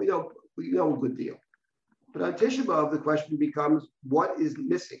 but we know a good deal. But on Tisha B'Av, the question becomes, what is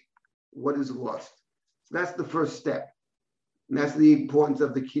missing? What is lost? So that's the first step. And that's the importance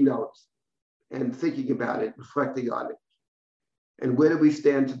of the keynote and thinking about it, reflecting on it. And where do we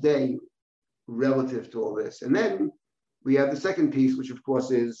stand today relative to all this? And then we have the second piece, which of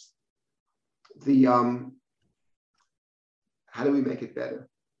course is the how do we make it better?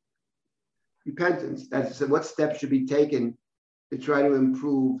 Repentance. That's what steps should be taken to try to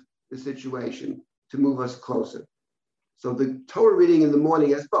improve the situation, to move us closer. So the Torah reading in the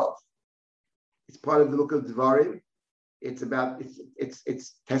morning has both. It's part of the book of Devarim.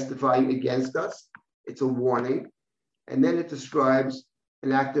 It's testifying against us. It's a warning. And then it describes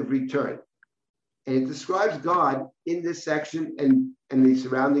an act of return. And it describes God in this section and the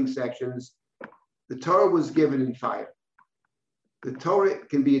surrounding sections. The Torah was given in fire. The Torah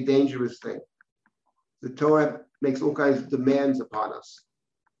can be a dangerous thing. The Torah makes all kinds of demands upon us.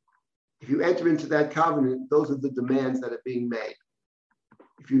 If you enter into that covenant, those are the demands that are being made.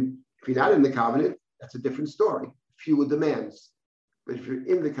 If you're not in the covenant, that's a different story. Fewer demands. But if you're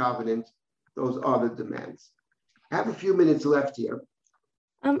in the covenant, those are the demands. I have a few minutes left here.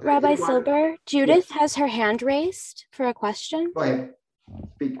 Rabbi Silber, Judith Yes. has her hand raised for a question. Go ahead.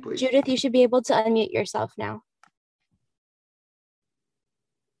 Speak, please. Judith, you should be able to unmute yourself now.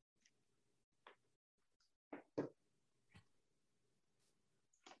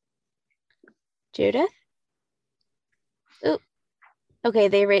 Judith? Oh, okay,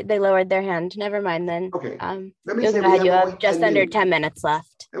 they lowered their hand. Never mind then. Okay. Let me say you have just under 10 minutes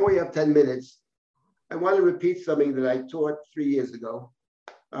left. And we have 10 minutes. I want to repeat something that I taught 3 years ago.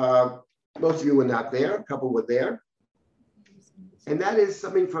 Most of you were not there. A couple were there. And that is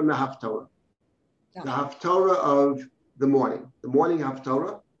something from the Haftorah. The Haftorah of the morning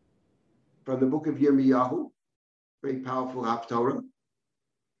Haftorah from the book of Yirmiyahu. Very powerful Haftorah.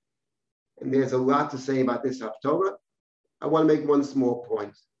 And there's a lot to say about this Haftorah. I want to make one small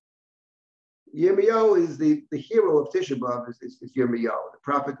point. Yirmiyahu is the hero of Tisha B'Av, is Yirmiyahu, the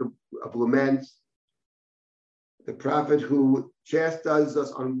prophet of laments, the prophet who chastises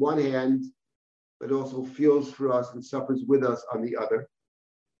us on one hand, but also feels for us and suffers with us on the other.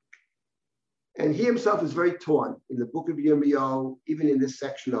 And he himself is very torn in the book of Yirmiyahu, even in this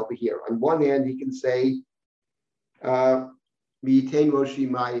section over here. On one hand, he can say, Mi'itein Roshi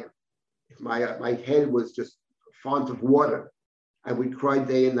Mayim. If my head was just a font of water, I would cry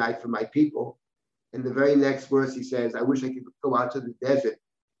day and night for my people. In the very next verse, he says, I wish I could go out to the desert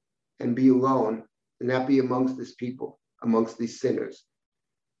and be alone and not be amongst this people, amongst these sinners.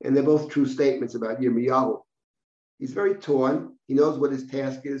 And they're both true statements about Yirmiyahu. He's very torn. He knows what his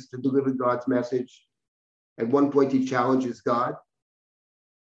task is, to deliver God's message. At one point, he challenges God.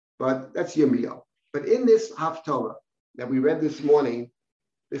 But that's Yirmiyahu. But in this Haftorah that we read this morning,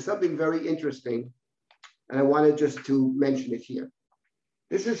 there's something very interesting, and I wanted just to mention it here.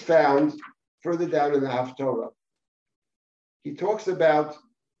 This is found further down in the Haftorah. He talks about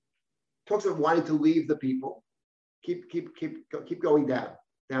wanting to leave the people. Keep going down,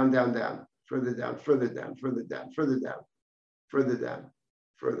 further down, further down, further down, further down, further down,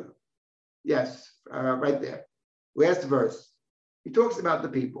 further. Yes, right there. Last verse. He talks about the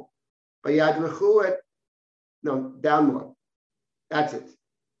people. No, down more. That's it.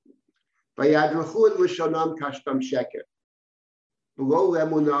 Vayadruchu et lishonam kashtam sheker. V'lo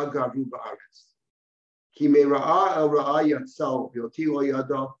lemuna gavu ba'aretz. Ki me'ra'a el ra'a yatzal v'yoti lo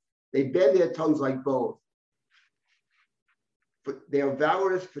yado. They bend their tongues like bows. They are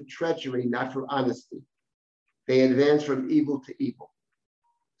valorous for treachery, not for honesty. They advance from evil to evil.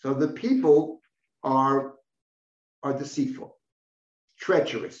 So the people are deceitful,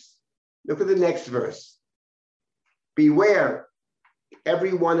 treacherous. Look at the next verse. Beware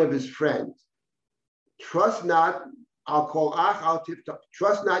every one of his friends. Trust not,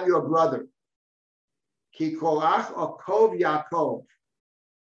 trust not your brother. Ki kolach okov Yaakov,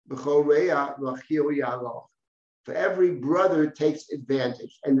 b'choreya rachil yaloch. For every brother takes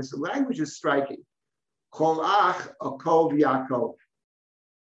advantage. And this language is striking. Kolach okov Yaakov.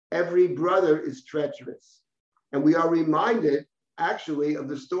 Every brother is treacherous. And we are reminded, actually, of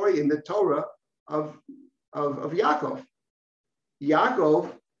the story in the Torah of Yaakov.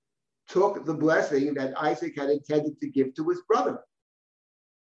 Yaakov took the blessing that Isaac had intended to give to his brother.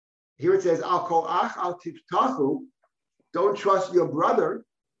 Here it says, Al kolach al tiftachu, don't trust your brother.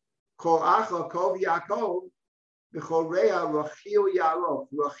 Kolach al kov Yaakov, b'choreya rachil yaloch.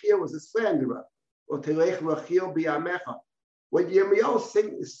 Rachil was a slanderer. Or telech rachil bi'amecha. What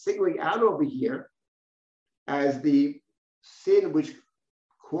Yirmiyahu is singling out over here as the sin which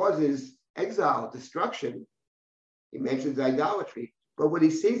causes exile, destruction. He mentions idolatry, but what he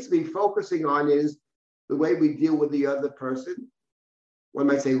seems to be focusing on is the way we deal with the other person. One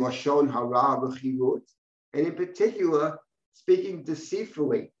might say lashon hara v'chirut, and in particular, speaking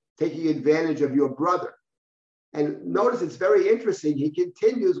deceitfully, taking advantage of your brother. And notice it's very interesting. He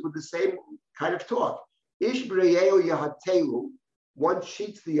continues with the same kind of talk. Ish b'reyehu yahatelu, one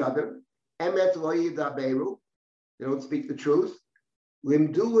cheats the other. Emet lo yidaberu, they don't speak the truth.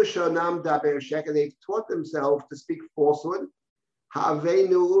 Limdu l'shonam daber sheker, they've taught themselves to speak falsehood.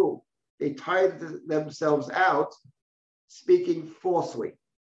 Ha'avenu, they tired themselves out speaking falsely,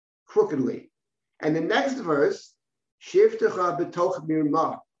 crookedly. And the next verse, Shivtecha b'toch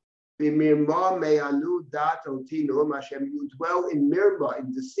mirma, b'mirma me'anu dat otinu Hashem, you dwell in mirma,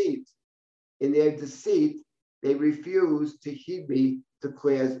 in deceit. In their deceit, they refuse to heed me,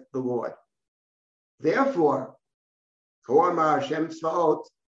 declares the Lord. Therefore, Hashem tzvaot,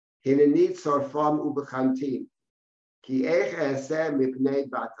 hineni tzarfam ubechantim, ki ech eseh mipnei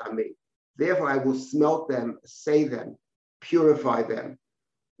bat ami. Therefore, I will smelt them, say them, purify them.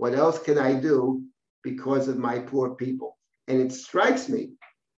 What else can I do because of my poor people? And it strikes me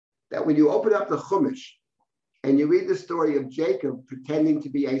that when you open up the Chumash, and you read the story of Jacob pretending to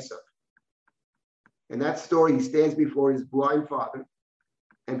be Esau. In that story, he stands before his blind father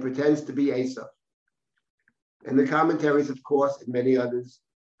and pretends to be Esau. And the commentaries, of course, and many others,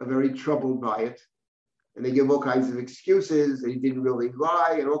 are very troubled by it. And they give all kinds of excuses, and he didn't really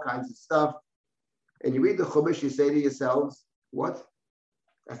lie, and all kinds of stuff. And you read the Chumash, you say to yourselves, what?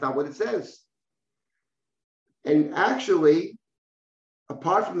 That's not what it says. And actually,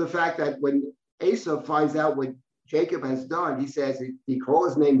 apart from the fact that when Esau finds out what Jacob has done, he says, he calls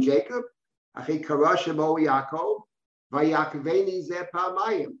his name Jacob. He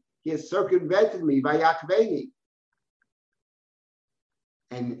has circumvented me, vayakveni.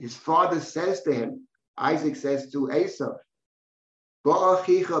 And his father says to him, Isaac says to Esau,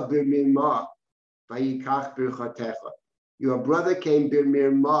 your brother came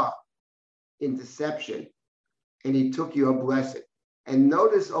birmirma, in deception, and he took your blessing. And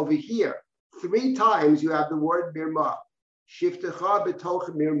notice over here, 3 times you have the word mirma. Shiftecha betoch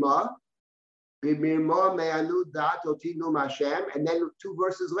mirma, b'mirma me'anu dat otinu Hashem, and then 2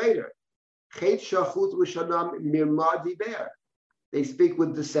 verses later, chet shachut l'shanam mirma diber. They speak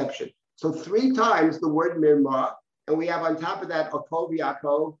with deception. So 3 times the word mirma, and we have on top of that Akov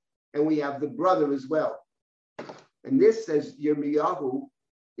Yaakov, and we have the brother as well. And this says Yirmiyahu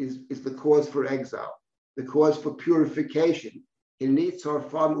is the cause for exile, the cause for purification. And it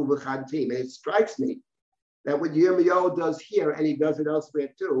strikes me that what Yirmiyahu does here, and he does it elsewhere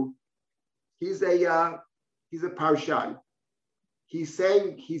too, he's a parshan. He's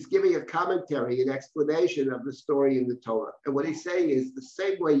saying, he's giving a commentary, an explanation of the story in the Torah. And what he's saying is the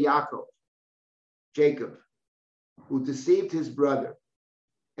same way Jacob, who deceived his brother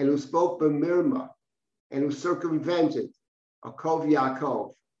and who spoke b'mirma and who circumvented Akov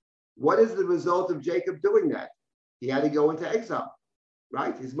Yaakov. What is the result of Jacob doing that? He had to go into exile,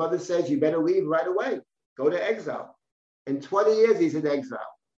 right? His mother says, you better leave right away, go to exile. And 20 years he's in exile.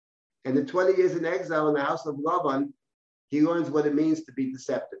 And the 20 years in exile in the house of Lavan, he learns what it means to be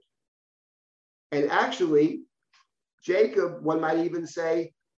deceptive. And actually, Jacob, one might even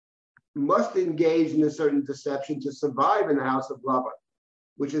say, must engage in a certain deception to survive in the house of Lavan,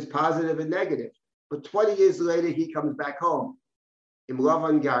 which is positive and negative. But 20 years later, he comes back home. In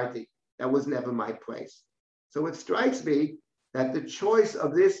Lavan Garti, that was never my place. So it strikes me that the choice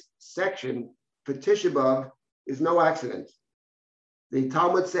of this section for Tisha B'Av is no accident. The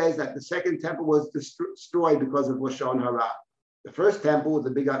Talmud says that the second temple was destroyed because of Lashon Hara. The first temple,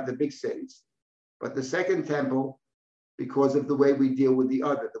 the big sins. But the second temple, because of the way we deal with the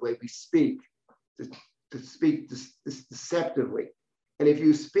other, the way we speak, to speak deceptively. And if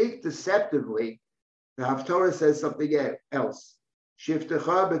you speak deceptively, the Haftorah says something else.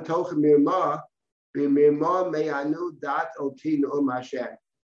 Shiftecha betoch mirma, b'mirma me'anu dat otinu Hashem.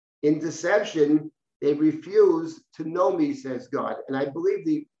 In deception, they refuse to know me, says God. And I believe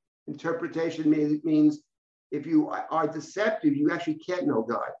the interpretation means if you are deceptive, you actually can't know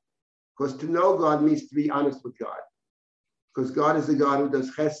God. Because to know God means to be honest with God. Because God is a God who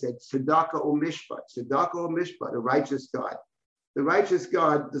does chesed, tzedakah mishpat, a righteous God. The righteous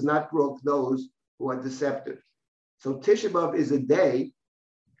God does not provoke those who are deceptive. So Tisha B'Av is a day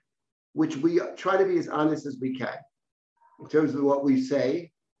which we try to be as honest as we can in terms of what we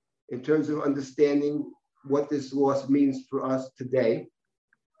say, in terms of understanding what this loss means for us today,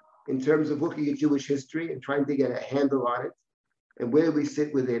 in terms of looking at Jewish history and trying to get a handle on it, and where we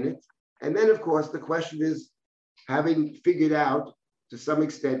sit within it. And then, of course, the question is, having figured out to some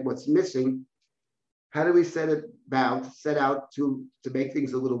extent what's missing, how do we set out to make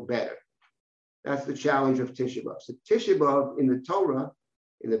things a little better? That's the challenge of Tisha B'Av. So Tisha B'Av in the Torah,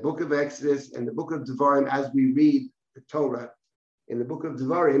 in the book of Exodus and the book of Devarim, as we read the Torah, in the book of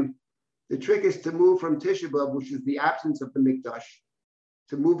Devarim, the trick is to move from Tisha B'Av, which is the absence of the Mikdash,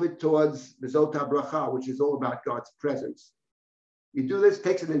 to move it towards the Zot HaBracha, which is all about God's presence. You do this,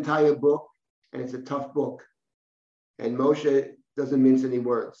 takes an entire book, and it's a tough book. And Moshe doesn't mince any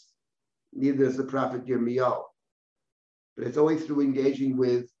words. Neither does the prophet Yirmiyahu. But it's only through engaging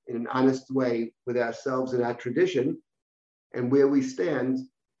with, in an honest way, with ourselves and our tradition, and where we stand,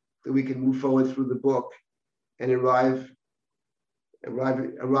 that we can move forward through the book and arrive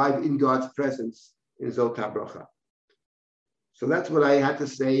in God's presence in Zot HaBracha. So that's what I had to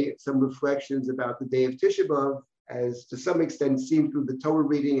say, some reflections about the day of Tisha B'Av, as to some extent seen through the Torah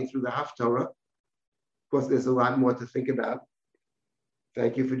reading and through the Haftorah. Of course, there's a lot more to think about.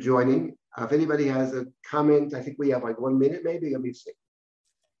 Thank you for joining. If anybody has a comment, I think we have like 1 minute, maybe. Let me see.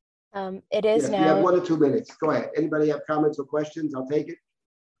 It is yes, now. We have 1 or 2 minutes. Go ahead. Anybody have comments or questions? I'll take it.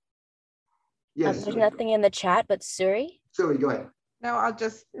 Yes. There's nothing in the chat, but Suri. Suri, go ahead. Now, I'll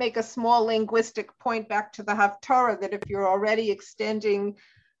just make a small linguistic point back to the Haftarah that if you're already extending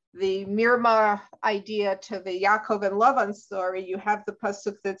the Mirma idea to the Yaakov and Lavan story, you have the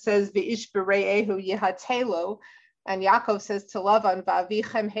pasuk that says V'ish b're'ehu yihatelu, and Yaakov says to Lavan,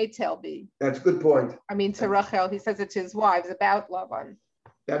 Va'avichem hetel bi. That's a good point. I mean, to Rachel, he says it to his wives about Lavan.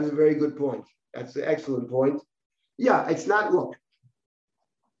 That is a very good point. That's an excellent point. Yeah, it's not, look,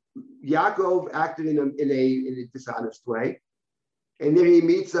 Yaakov acted in a dishonest way, and then he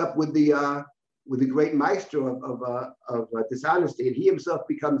meets up with the great maestro of dishonesty, and he himself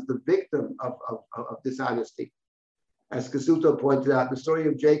becomes the victim of dishonesty. As Kasuto pointed out, the story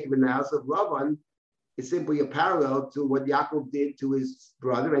of Jacob in the house of Lavan is simply a parallel to what Yaakov did to his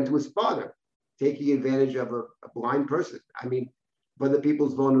brother and to his father, taking advantage of a blind person. I mean, of other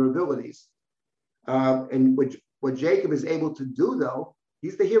people's vulnerabilities. And what Jacob is able to do, though,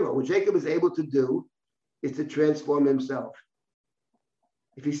 he's the hero. What Jacob is able to do is to transform himself.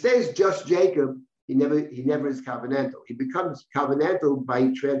 If he stays just Jacob, he never is covenantal. He becomes covenantal by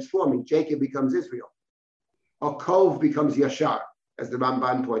transforming. Jacob becomes Israel. Or Kov becomes Yashar, as the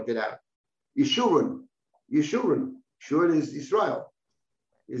Ramban pointed out. Yeshurun is Israel.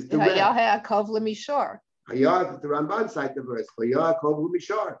 Is the Kov lemishor. The Ramban cites the verse.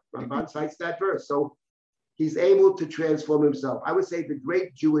 Ramban cites that verse. So he's able to transform himself. I would say the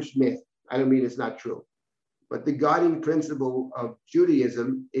great Jewish myth, I don't mean it's not true, but the guiding principle of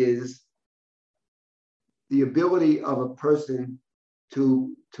Judaism is the ability of a person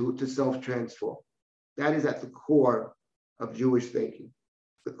to self-transform. That is at the core of Jewish thinking,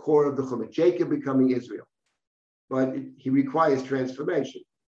 the core of the Chumash. Jacob becoming Israel, but he requires transformation.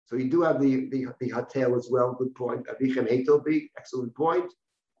 So you do have the Hatel as well, good point. Avichem Hetel Bi, excellent point.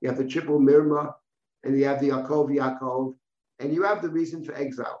 You have the triple Mirma, and you have the Yaakov, and you have the reason for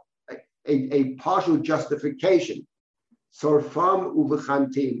exile, a partial justification. Sorfam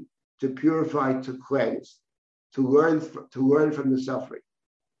uvechantin, to purify, to cleanse, to learn from the suffering.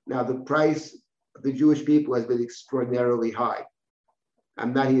 Now the price of the Jewish people has been extraordinarily high.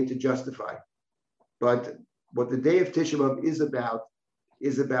 I'm not here to justify, but what the day of Tisha B'Av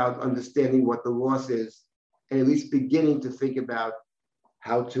is about understanding what the loss is, and at least beginning to think about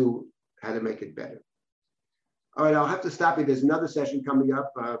how to make it better. All right, I'll have to stop you. There's another session coming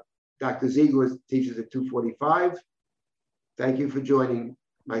up. Dr. Ziegler teaches at 2:45. Thank you for joining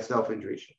myself and Drisha.